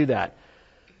to go do that.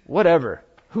 Whatever.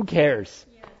 Who cares?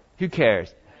 Yeah. Who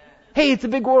cares? Hey, it's a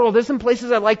big world. There's some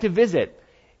places I'd like to visit.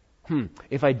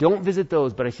 If I don't visit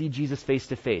those, but I see Jesus face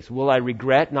to face, will I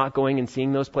regret not going and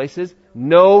seeing those places?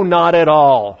 No, not at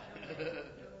all.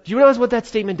 Do you realize what that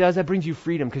statement does? That brings you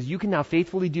freedom, because you can now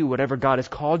faithfully do whatever God has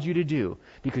called you to do,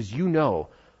 because you know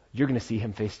you're going to see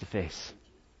Him face to face.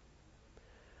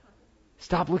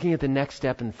 Stop looking at the next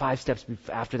step and 5 steps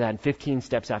after that and 15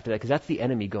 steps after that, because that's the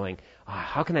enemy going,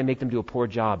 how can I make them do a poor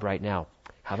job right now?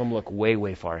 Have them look way,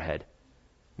 way far ahead.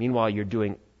 Meanwhile, you're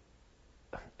doing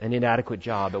an inadequate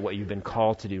job at what you've been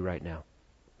called to do right now.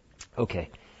 Okay.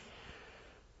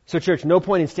 So church, no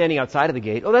point in standing outside of the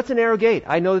gate. Oh, that's a narrow gate.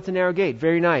 I know it's a narrow gate.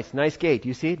 Very nice. Nice gate. Do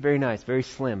you see it? Very nice. Very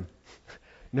slim.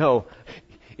 No,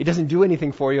 it doesn't do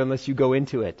anything for you unless you go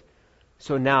into it.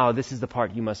 So now this is the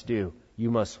part you must do. You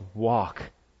must walk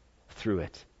through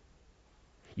it.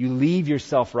 You leave your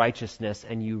self-righteousness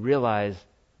and you realize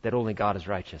that only God is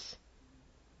righteous.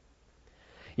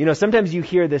 You know, sometimes you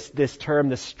hear this term,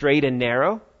 the straight and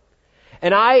narrow.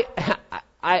 And I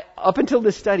up until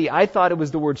this study, I thought it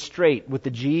was the word straight with the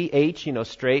G-H,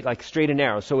 straight, like straight and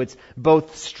narrow. So it's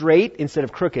both straight instead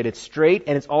of crooked. It's straight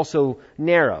and it's also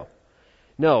narrow.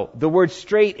 No, the word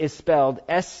straight is spelled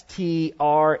S-T-R-A-I-T.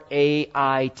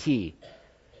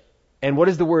 And what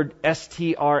does the word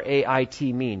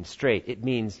S-T-R-A-I-T mean? Straight. It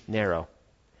means narrow.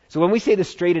 So when we say the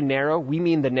straight and narrow, we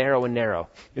mean the narrow and narrow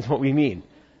is what we mean.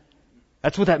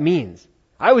 That's what that means.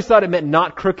 I always thought it meant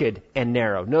not crooked and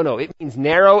narrow. No, it means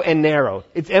narrow and narrow.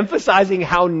 It's emphasizing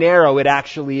how narrow it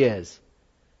actually is.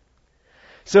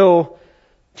 So,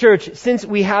 church, since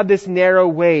we have this narrow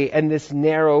way and this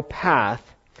narrow path,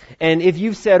 and if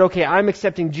you've said, okay, I'm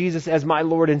accepting Jesus as my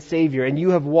Lord and Savior, and you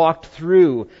have walked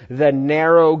through the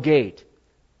narrow gate,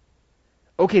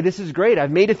 okay, this is great.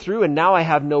 I've made it through and now I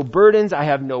have no burdens. I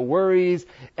have no worries.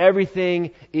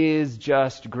 Everything is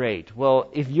just great. Well,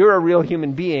 if you're a real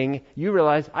human being, you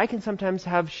realize I can sometimes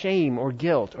have shame or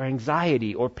guilt or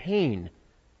anxiety or pain.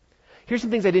 Here's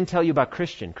some things I didn't tell you about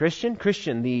Christian.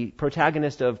 Christian, the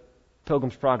protagonist of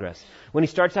Pilgrim's Progress. When he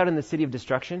starts out in the city of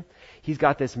destruction, he's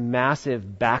got this massive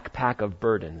backpack of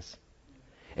burdens.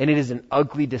 And it is an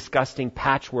ugly, disgusting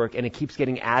patchwork, and it keeps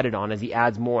getting added on as he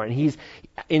adds more. And he's,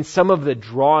 in some of the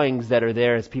drawings that are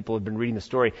there as people have been reading the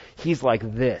story, he's like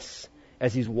this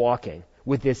as he's walking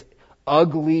with this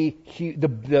ugly,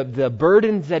 the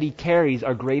burdens that he carries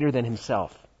are greater than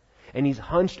himself. And he's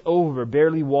hunched over,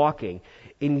 barely walking.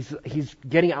 And he's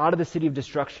getting out of the city of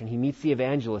destruction. He meets the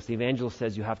evangelist. The evangelist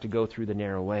says you have to go through the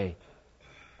narrow way.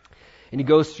 And he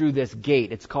goes through this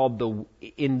gate. It's called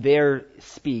in the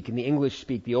English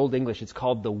speak, the Old English, it's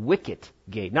called the Wicket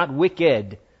Gate. Not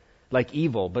wicked, like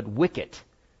evil, but wicket.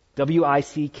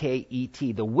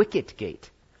 W-I-C-K-E-T, the Wicket Gate.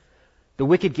 The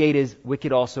Wicket Gate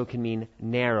wicket also can mean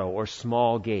narrow or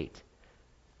small gate.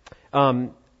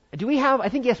 Do we have, I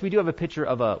think yes, we do have a picture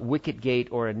of a wicket gate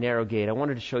or a narrow gate. I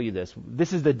wanted to show you this.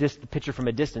 This is the picture from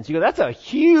a distance. You go, that's a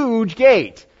huge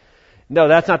gate. No,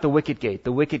 that's not the wicket gate.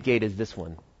 The wicket gate is this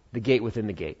one. The gate within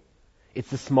the gate. It's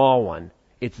the small one.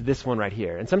 It's this one right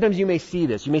here. And sometimes you may see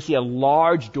this. You may see a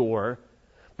large door,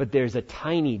 but there's a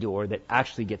tiny door that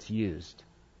actually gets used.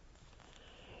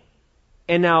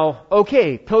 And now,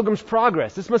 okay, Pilgrim's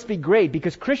Progress. This must be great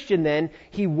because Christian then,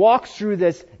 he walks through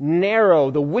this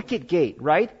narrow, the wicket gate,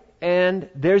 right? And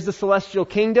there's the celestial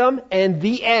kingdom and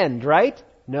the end, right?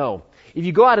 No. If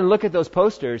you go out and look at those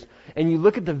posters and you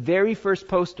look at the very first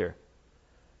poster,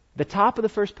 the top of the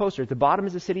first poster, at the bottom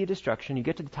is the city of destruction. You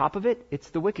get to the top of it, it's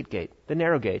the wicket gate, the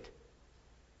narrow gate.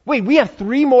 Wait, we have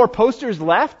 3 more posters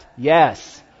left?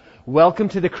 Yes. Welcome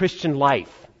to the Christian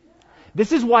life.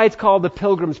 This is why it's called the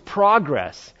Pilgrim's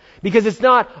Progress. Because it's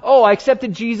not, oh, I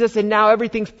accepted Jesus and now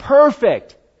everything's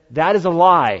perfect. That is a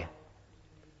lie.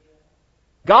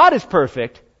 God is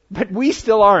perfect, but we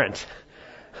still aren't.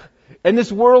 And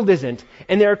this world isn't.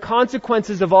 And there are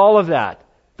consequences of all of that.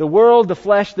 The world, the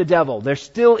flesh, the devil. They're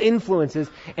still influences.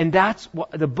 And that's what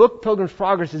the book Pilgrim's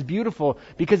Progress is beautiful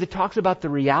because it talks about the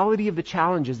reality of the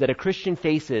challenges that a Christian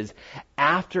faces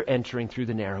after entering through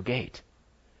the narrow gate.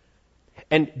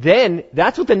 And then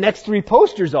that's what the next 3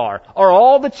 posters are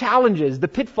all the challenges, the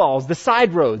pitfalls, the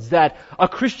side roads that a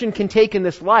Christian can take in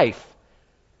this life.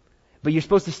 But you're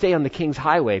supposed to stay on the King's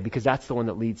highway because that's the one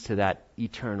that leads to that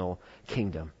eternal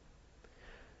kingdom.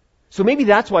 So maybe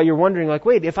that's why you're wondering, like,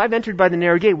 wait, if I've entered by the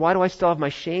narrow gate, why do I still have my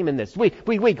shame in this? Wait,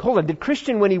 hold on. Did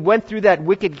Christian, when he went through that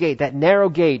wicket gate, that narrow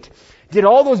gate, did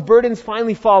all those burdens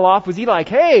finally fall off? Was he like,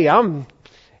 hey,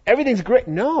 everything's great?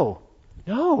 No.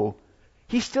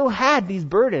 He still had these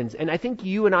burdens. And I think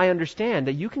you and I understand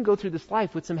that you can go through this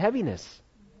life with some heaviness.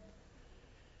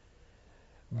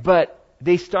 But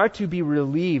they start to be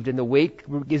relieved and the weight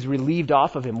is relieved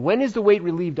off of him. When is the weight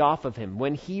relieved off of him?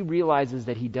 When he realizes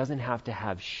that he doesn't have to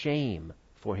have shame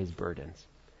for his burdens.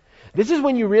 This is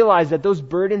when you realize that those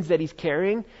burdens that he's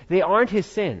carrying, they aren't his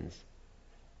sins.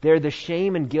 They're the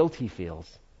shame and guilt he feels.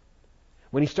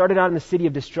 When he started out in the city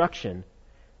of destruction,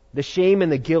 the shame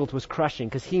and the guilt was crushing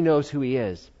because he knows who he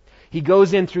is. He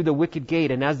goes in through the wicket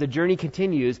gate, and as the journey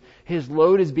continues, his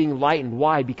load is being lightened.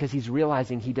 Why? Because he's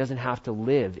realizing he doesn't have to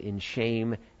live in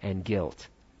shame and guilt.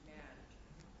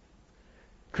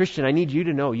 Christian, I need you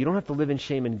to know you don't have to live in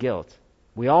shame and guilt.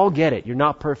 We all get it. You're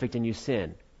not perfect and you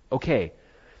sin. Okay.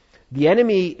 The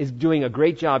enemy is doing a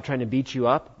great job trying to beat you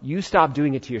up. You stop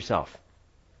doing it to yourself.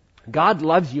 God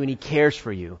loves you and He cares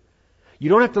for you. You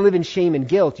don't have to live in shame and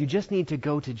guilt. You just need to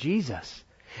go to Jesus.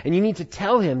 And you need to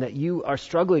tell Him that you are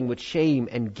struggling with shame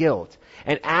and guilt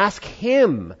and ask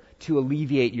Him to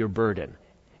alleviate your burden.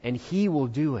 And He will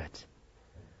do it.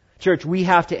 Church, we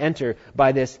have to enter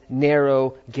by this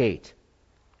narrow gate.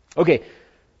 Okay,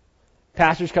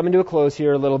 Pastor's coming to a close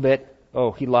here a little bit.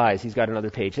 Oh, he lies. He's got another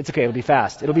page. It's okay. It'll be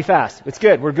fast. It'll be fast. It's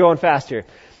good. We're going faster.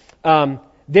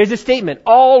 There's a statement.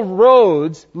 All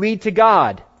roads lead to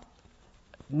God.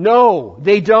 No,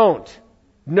 they don't.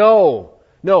 No.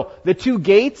 The two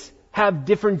gates have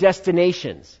different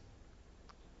destinations.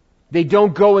 They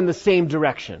don't go in the same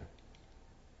direction.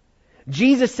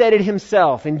 Jesus said it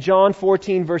Himself in John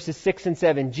 14 verses 6 and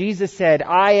 7. Jesus said,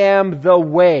 I am the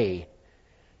way.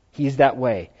 He's that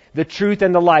way. The truth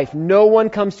and the life. No one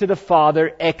comes to the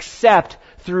Father except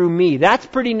through me. That's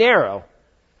pretty narrow.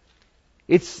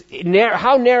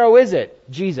 How narrow is it?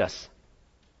 Jesus.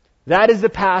 That is the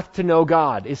path to know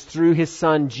God, is through His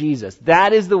Son Jesus.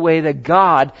 That is the way that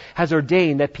God has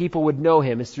ordained that people would know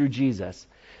Him, is through Jesus.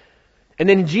 And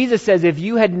then Jesus says, if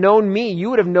you had known me, you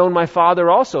would have known my Father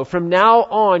also. From now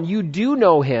on, you do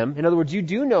know Him. In other words, you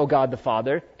do know God the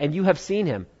Father, and you have seen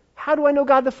Him. How do I know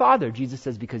God the Father? Jesus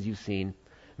says, because you've seen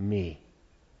me.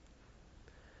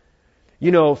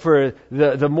 You know, for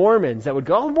the Mormons that would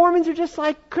go, Mormons are just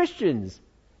like Christians.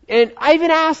 And I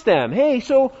even asked them, hey,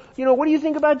 so, what do you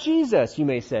think about Jesus, you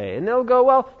may say? And they'll go,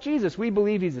 well, Jesus, we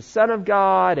believe He's the Son of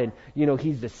God, and,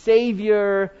 He's the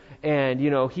Savior, and,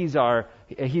 He's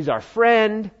our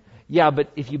friend. Yeah,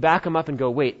 but if you back Him up and go,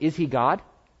 wait, is He God?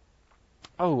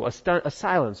 Oh, a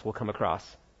silence will come across.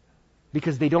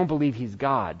 Because they don't believe He's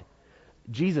God.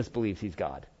 Jesus believes He's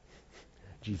God.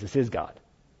 Jesus is God.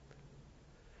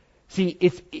 See,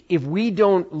 if we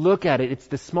don't look at it, it's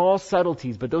the small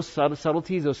subtleties, but those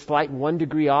subtleties, those slight 1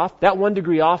 degree off, that 1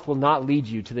 degree off will not lead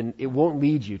you it won't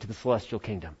lead you to the celestial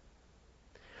kingdom.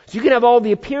 So you can have all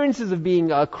the appearances of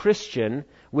being a Christian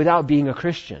without being a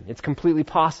Christian. It's completely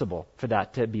possible for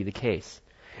that to be the case.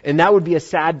 And that would be a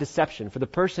sad deception for the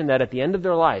person that at the end of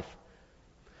their life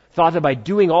thought that by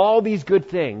doing all these good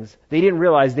things, they didn't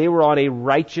realize they were on a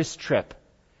righteous trip.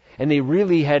 And they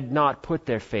really had not put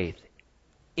their faith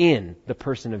in the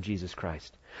person of Jesus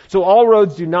Christ. So all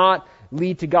roads do not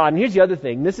lead to God. And here's the other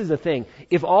thing. This is the thing.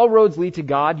 If all roads lead to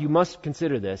God, you must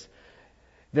consider this.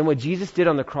 Then what Jesus did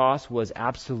on the cross was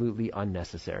absolutely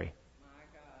unnecessary.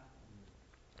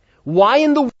 Why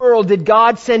in the world did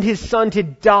God send His Son to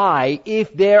die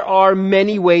if there are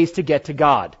many ways to get to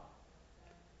God?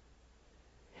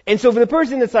 And so for the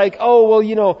person that's like, oh, well,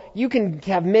 you can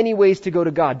have many ways to go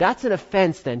to God, that's an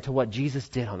offense then to what Jesus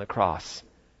did on the cross.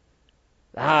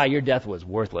 Your death was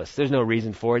worthless. There's no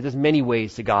reason for it. There's many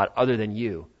ways to God other than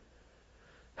you.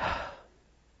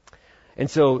 And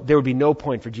so there would be no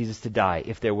point for Jesus to die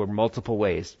if there were multiple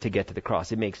ways to get to the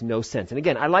cross. It makes no sense. And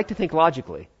again, I like to think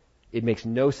logically. It makes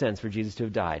no sense for Jesus to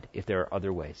have died if there are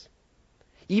other ways.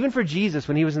 Even for Jesus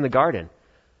when He was in the garden.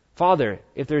 Father,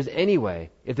 if there's any way,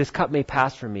 if this cup may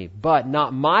pass from me, but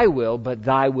not my will, but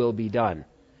Thy will be done.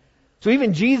 So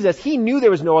even Jesus, He knew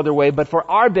there was no other way, but for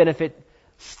our benefit,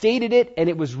 stated it, and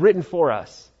it was written for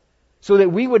us. So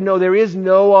that we would know there is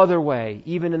no other way.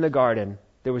 Even in the garden,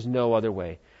 there was no other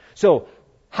way. So,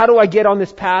 how do I get on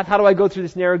this path? How do I go through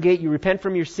this narrow gate? You repent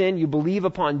from your sin. You believe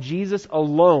upon Jesus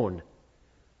alone.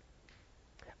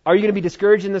 Are you going to be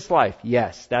discouraged in this life?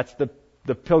 Yes, that's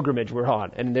the pilgrimage we're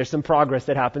on. And there's some progress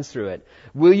that happens through it.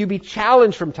 Will you be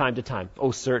challenged from time to time?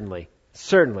 Oh, certainly.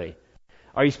 Certainly.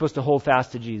 Are you supposed to hold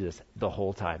fast to Jesus the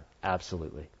whole time?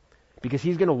 Absolutely. Because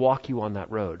He's going to walk you on that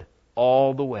road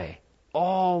all the way.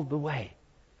 All the way.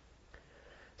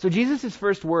 So Jesus'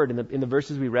 first word in the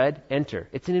verses we read, enter.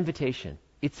 It's an invitation.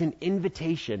 It's an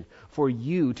invitation for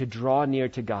you to draw near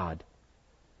to God.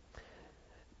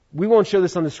 We won't show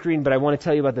this on the screen, but I want to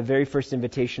tell you about the very first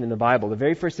invitation in the Bible. The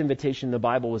very first invitation in the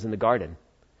Bible was in the garden.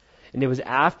 And it was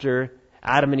after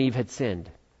Adam and Eve had sinned.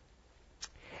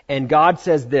 And God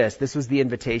says this was the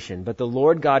invitation. But the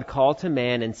Lord God called to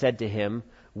man and said to him,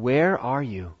 where are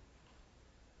you?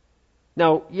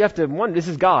 Now, you have to wonder, this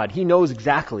is God. He knows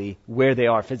exactly where they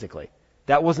are physically.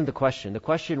 That wasn't the question. The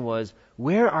question was,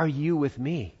 where are you with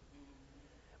me?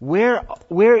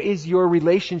 Where is your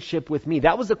relationship with me?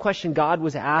 That was the question God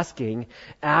was asking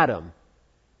Adam.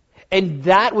 And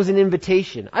that was an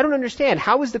invitation. I don't understand.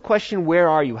 How is the question, where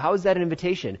are you? How is that an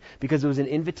invitation? Because it was an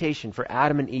invitation for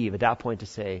Adam and Eve at that point to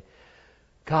say,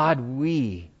 God,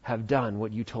 we have done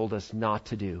what you told us not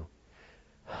to do.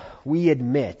 we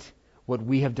admit what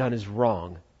we have done is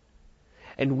wrong,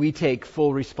 and we take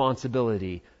full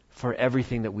responsibility for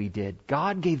everything that we did.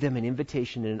 God gave them an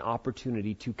invitation and an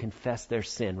opportunity to confess their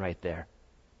sin right there.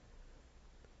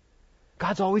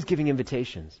 God's always giving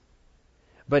invitations.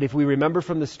 But if we remember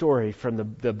from the story, from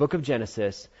the book of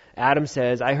Genesis, Adam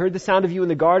says, I heard the sound of you in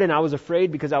the garden. I was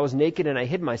afraid because I was naked and I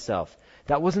hid myself.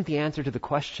 That wasn't the answer to the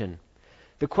question.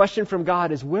 The question from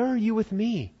God is, where are you with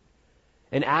me?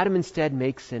 And Adam instead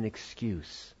makes an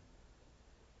excuse.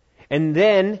 And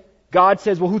then God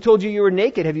says, well, who told you were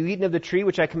naked? Have you eaten of the tree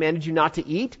which I commanded you not to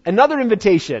eat? Another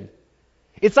invitation.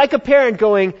 It's like a parent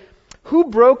going, who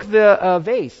broke the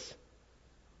vase?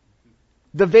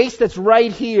 The vase that's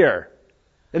right here.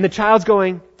 And the child's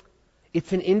going,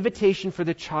 it's an invitation for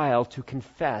the child to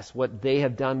confess what they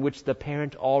have done, which the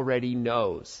parent already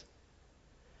knows.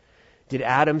 Did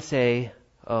Adam say,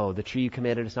 oh, the tree you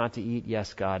commanded us not to eat?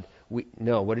 Yes, God.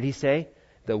 No, what did he say?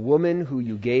 The woman who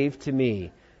you gave to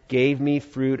me gave me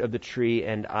fruit of the tree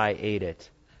and I ate it.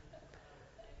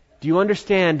 Do you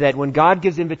understand that when God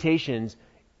gives invitations,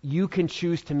 you can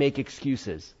choose to make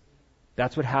excuses?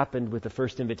 That's what happened with the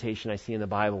first invitation I see in the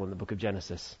Bible in the book of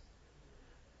Genesis.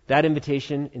 That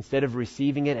invitation, instead of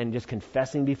receiving it and just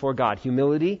confessing before God,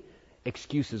 humility,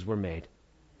 excuses were made.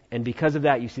 And because of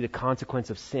that, you see the consequence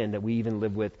of sin that we even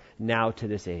live with now to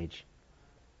this age.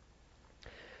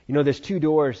 You know, there's two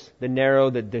doors,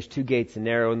 there's two gates, the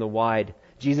narrow and the wide.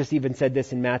 Jesus even said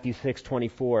this in Matthew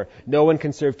 6:24. No one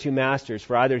can serve two masters,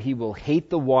 for either he will hate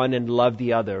the one and love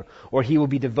the other, or he will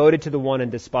be devoted to the one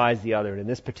and despise the other. And in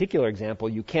this particular example,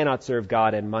 you cannot serve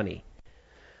God and money.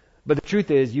 But the truth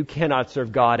is, you cannot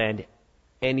serve God and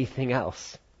anything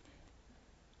else.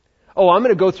 Oh, I'm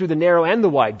going to go through the narrow and the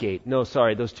wide gate. No,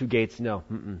 sorry, those two gates, no.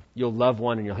 You'll love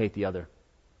one and you'll hate the other.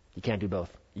 You can't do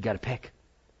both. You got to pick.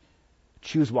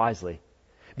 Choose wisely.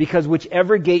 Because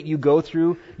whichever gate you go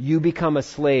through, you become a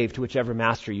slave to whichever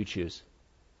master you choose.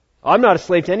 I'm not a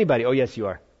slave to anybody. Oh, yes, you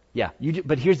are. Yeah,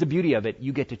 but here's the beauty of it.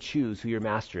 You get to choose who your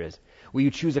master is. Will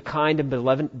you choose a kind and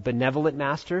benevolent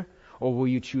master? Or will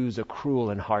you choose a cruel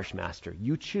and harsh master?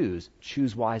 You choose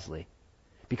wisely,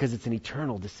 because it's an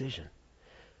eternal decision.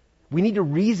 We need to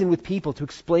reason with people to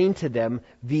explain to them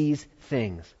these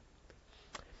things.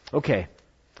 Okay.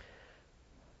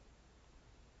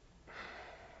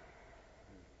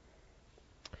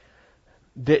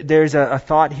 There's a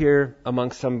thought here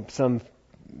amongst some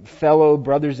fellow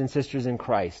brothers and sisters in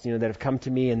Christ, that have come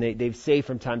to me and they say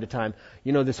from time to time,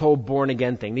 this whole born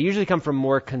again thing. They usually come from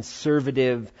more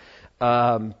conservative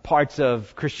parts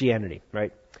of Christianity,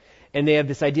 right? And they have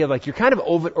this idea of you're kind of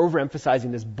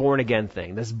overemphasizing this born again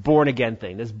thing, this born again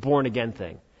thing, this born again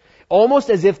thing. Almost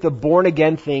as if the born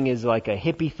again thing is like a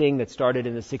hippie thing that started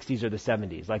in the 60s or the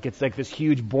 70s. It's like this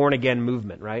huge born again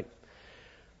movement, right?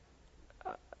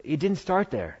 It didn't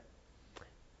start there.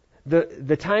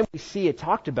 The time we see it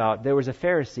talked about, there was a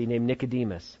Pharisee named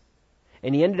Nicodemus.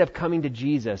 And he ended up coming to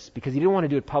Jesus because he didn't want to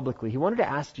do it publicly. He wanted to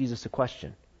ask Jesus a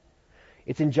question.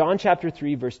 It's in John chapter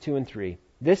 3, verse 2 and 3.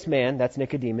 This man, that's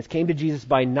Nicodemus, came to Jesus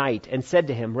by night and said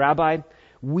to him, Rabbi,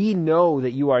 we know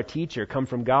that you are a teacher come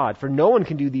from God, for no one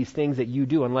can do these things that you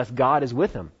do unless God is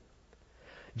with him.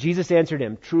 Jesus answered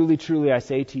him, Truly, truly, I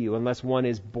say to you, unless one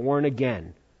is born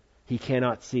again, he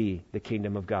cannot see the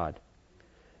kingdom of God.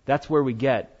 That's where we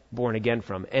get born again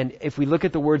from. And if we look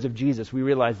at the words of Jesus, we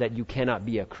realize that you cannot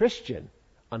be a Christian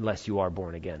unless you are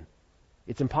born again.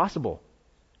 It's impossible.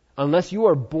 Unless you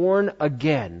are born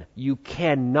again, you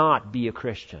cannot be a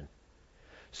Christian.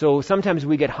 So sometimes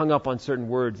we get hung up on certain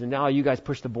words, and now you guys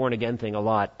push the born again thing a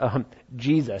lot.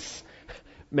 Jesus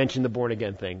mentioned the born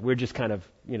again thing. We're just kind of,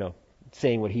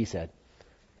 saying what he said.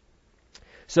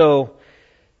 So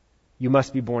you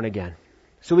must be born again.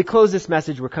 So we close this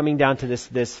message. We're coming down to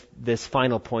this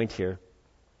final point here.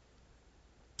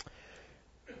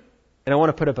 And I want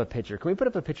to put up a picture. Can we put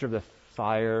up a picture of the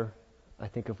fire? I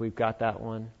think if we've got that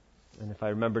one. And if I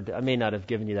remember, I may not have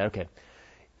given you that. Okay.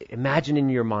 Imagine in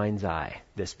your mind's eye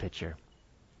this picture.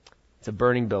 It's a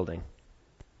burning building.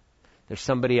 There's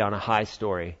somebody on a high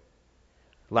story.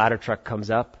 Ladder truck comes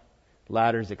up.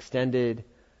 Ladder's extended.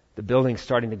 The building's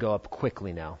starting to go up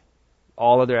quickly now.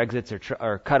 All other exits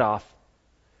are cut off.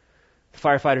 The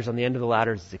firefighter's on the end of the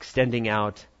ladder is extending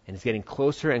out, and it's getting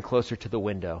closer and closer to the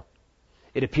window.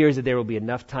 It appears that there will be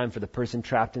enough time for the person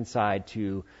trapped inside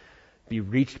to be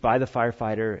reached by the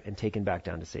firefighter and taken back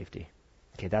down to safety.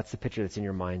 Okay, that's the picture that's in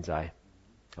your mind's eye.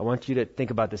 I want you to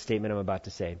think about the statement I'm about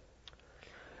to say.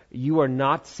 You are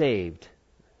not saved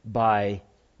by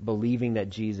believing that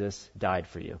Jesus died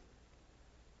for you.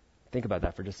 Think about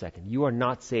that for just a second. You are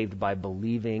not saved by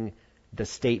believing the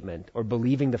statement or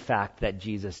believing the fact that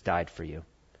Jesus died for you.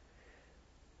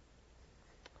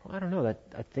 I don't know.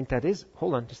 I think that is.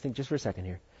 Hold on, just think just for a second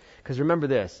here. Because remember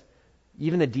this,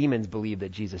 even the demons believe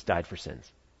that Jesus died for sins.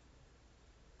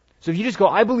 So if you just go,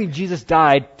 I believe Jesus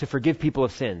died to forgive people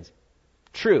of sins.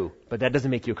 True, but that doesn't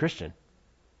make you a Christian.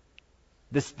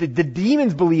 The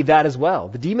demons believe that as well.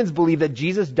 The demons believe that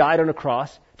Jesus died on a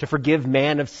cross to forgive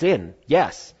man of sin.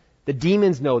 Yes, the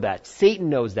demons know that. Satan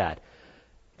knows that.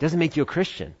 It doesn't make you a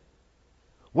Christian.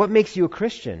 What makes you a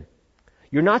Christian?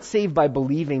 You're not saved by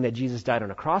believing that Jesus died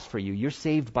on a cross for you. You're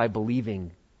saved by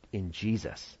believing in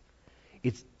Jesus.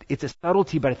 It's a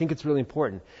subtlety, but I think it's really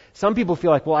important. Some people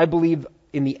feel like, well, I believe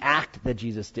in the act that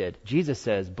Jesus did. Jesus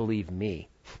says, believe me.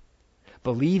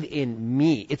 Believe in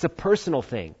me. It's a personal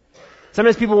thing.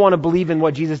 Sometimes people want to believe in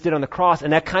what Jesus did on the cross,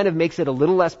 and that kind of makes it a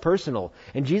little less personal.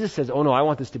 And Jesus says, oh no, I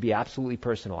want this to be absolutely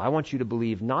personal. I want you to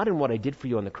believe not in what I did for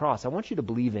you on the cross. I want you to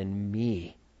believe in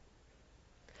me.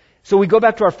 So we go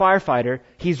back to our firefighter.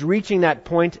 He's reaching that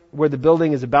point where the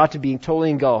building is about to be totally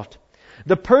engulfed.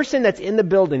 The person that's in the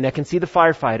building that can see the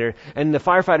firefighter, and the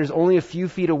firefighter is only a few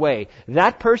feet away,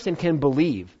 that person can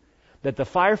believe that the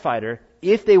firefighter,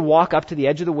 if they walk up to the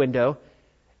edge of the window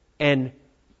and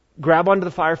grab onto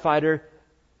the firefighter,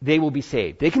 they will be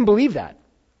saved. They can believe that.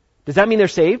 Does that mean they're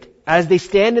saved? As they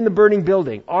stand in the burning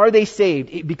building, are they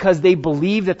saved because they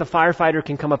believe that the firefighter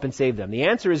can come up and save them? The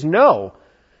answer is no.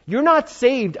 You're not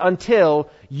saved until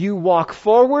you walk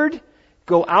forward,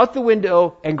 go out the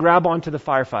window, and grab onto the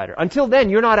firefighter. Until then,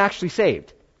 you're not actually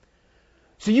saved.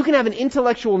 So you can have an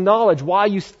intellectual knowledge while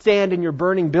you stand in your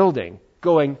burning building,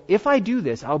 going, if I do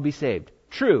this, I'll be saved.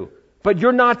 True. But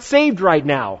you're not saved right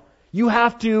now. You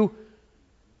have to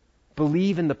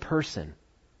believe in the person.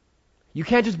 You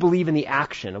can't just believe in the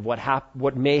action of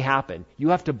what may happen. You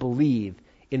have to believe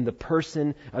in the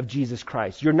person of Jesus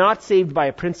Christ. You're not saved by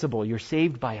a principle. You're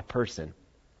saved by a person.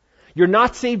 You're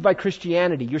not saved by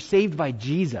Christianity. You're saved by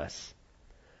Jesus.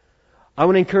 I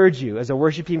want to encourage you, as our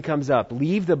worship team comes up,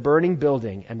 leave the burning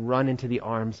building and run into the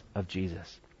arms of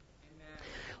Jesus. Amen.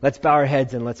 Let's bow our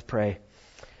heads and let's pray.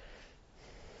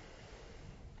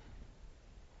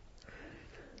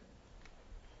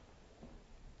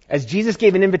 As Jesus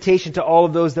gave an invitation to all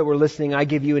of those that were listening, I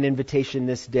give you an invitation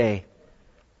this day.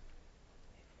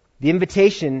 The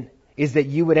invitation is that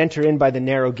you would enter in by the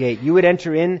narrow gate. You would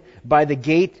enter in by the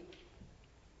gate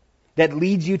that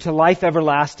leads you to life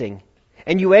everlasting.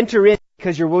 And you enter in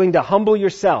because you're willing to humble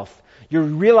yourself. You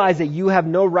realize that you have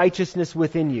no righteousness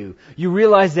within you. You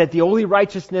realize that the only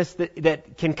righteousness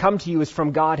that can come to you is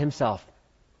from God Himself.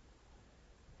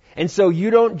 And so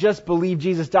you don't just believe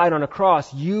Jesus died on a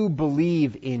cross, you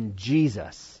believe in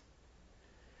Jesus.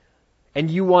 And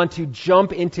you want to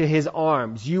jump into His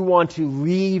arms. You want to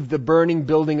leave the burning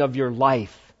building of your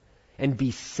life and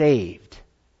be saved.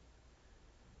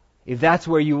 If that's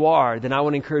where you are, then I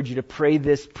want to encourage you to pray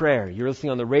this prayer. You're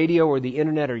listening on the radio or the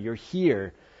internet or you're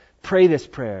here. Pray this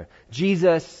prayer.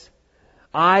 Jesus,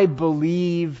 I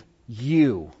believe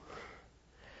you.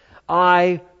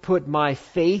 I put my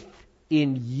faith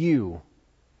in you.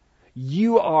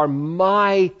 You are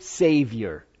my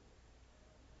Savior.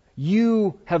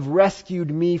 You have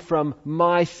rescued me from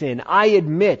my sin. I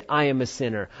admit I am a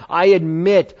sinner. I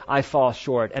admit I fall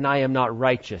short and I am not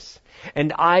righteous.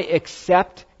 And I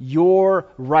accept your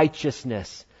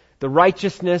righteousness. The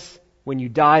righteousness when you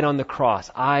died on the cross.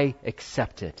 I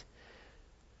accept it.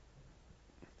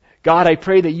 God, I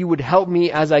pray that you would help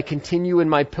me as I continue in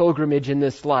my pilgrimage in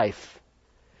this life.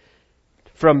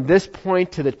 From this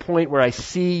point to the point where I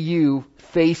see you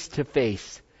face to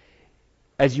face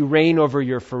as you reign over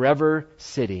your forever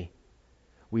city.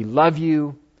 We love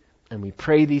you and we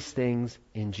pray these things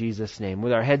in Jesus' name.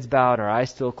 With our heads bowed, our eyes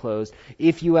still closed,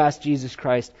 if you ask Jesus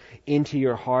Christ into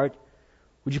your heart,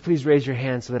 would you please raise your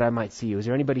hand so that I might see you? Is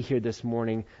there anybody here this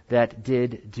morning that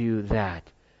did do that?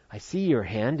 I see your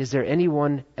hand. Is there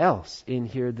anyone else in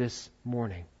here this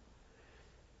morning?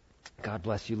 God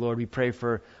bless you, Lord. We pray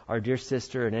for our dear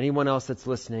sister and anyone else that's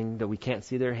listening that we can't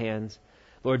see their hands.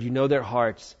 Lord, you know their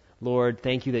hearts. Lord,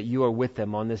 thank you that you are with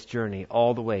them on this journey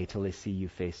all the way till they see you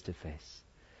face to face.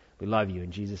 We love you.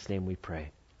 In Jesus' name we pray.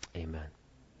 Amen.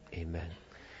 Amen.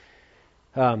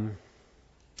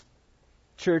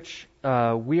 Church,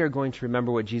 we are going to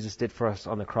remember what Jesus did for us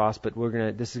on the cross, but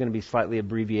this is going to be slightly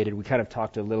abbreviated. We kind of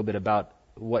talked a little bit about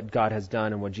what God has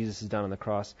done and what Jesus has done on the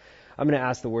cross. I'm going to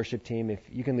ask the worship team if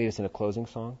you can lead us in a closing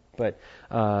song. But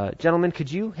gentlemen,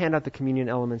 could you hand out the communion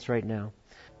elements right now?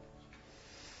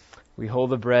 We hold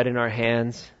the bread in our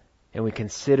hands and we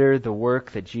consider the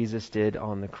work that Jesus did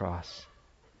on the cross.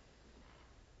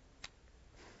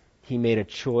 He made a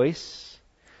choice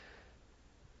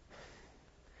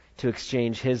to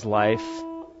exchange His life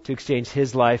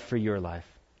for your life.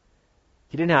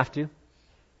 He didn't have to.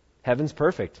 Heaven's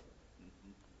perfect.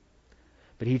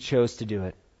 But he chose to do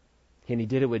it. And he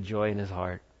did it with joy in his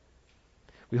heart.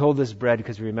 We hold this bread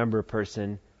because we remember a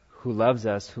person who loves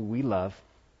us, who we love,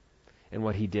 and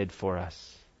what he did for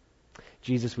us.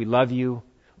 Jesus, we love you.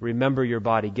 Remember your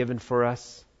body given for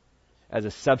us as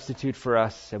a substitute for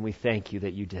us, and we thank you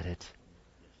that you did it.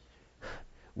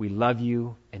 We love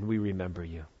you and we remember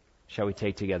you. Shall we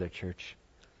take together, church?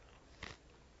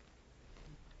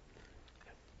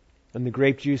 And the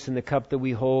grape juice in the cup that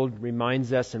we hold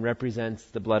reminds us and represents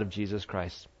the blood of Jesus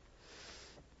Christ.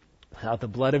 Without the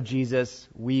blood of Jesus,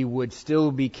 we would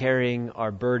still be carrying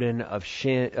our burden of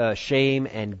shame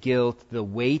and guilt. The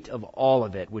weight of all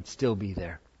of it would still be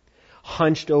there.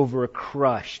 Hunched over,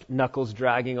 crushed, knuckles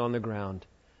dragging on the ground.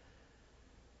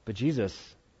 But Jesus,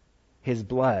 his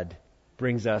blood,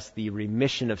 brings us the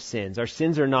remission of sins. Our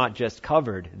sins are not just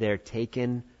covered, they're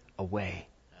taken away.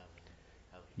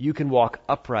 You can walk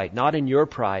upright, not in your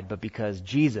pride, but because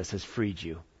Jesus has freed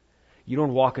you. You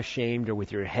don't walk ashamed or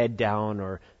with your head down,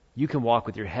 or you can walk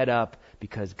with your head up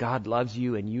because God loves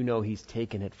you and you know he's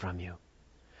taken it from you.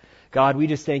 God, we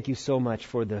just thank you so much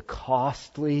for the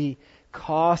costly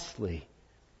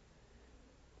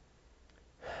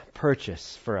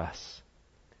purchase for us.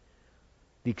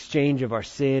 The exchange of our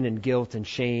sin and guilt and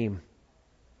shame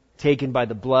taken by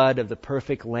the blood of the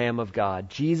perfect Lamb of God.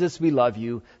 Jesus, we love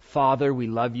you. Father, we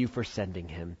love you for sending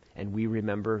him. And we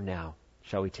remember now.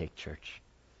 Shall we take church?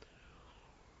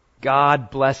 God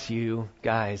bless you,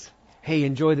 guys. Hey,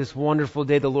 enjoy this wonderful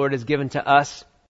day the Lord has given to us.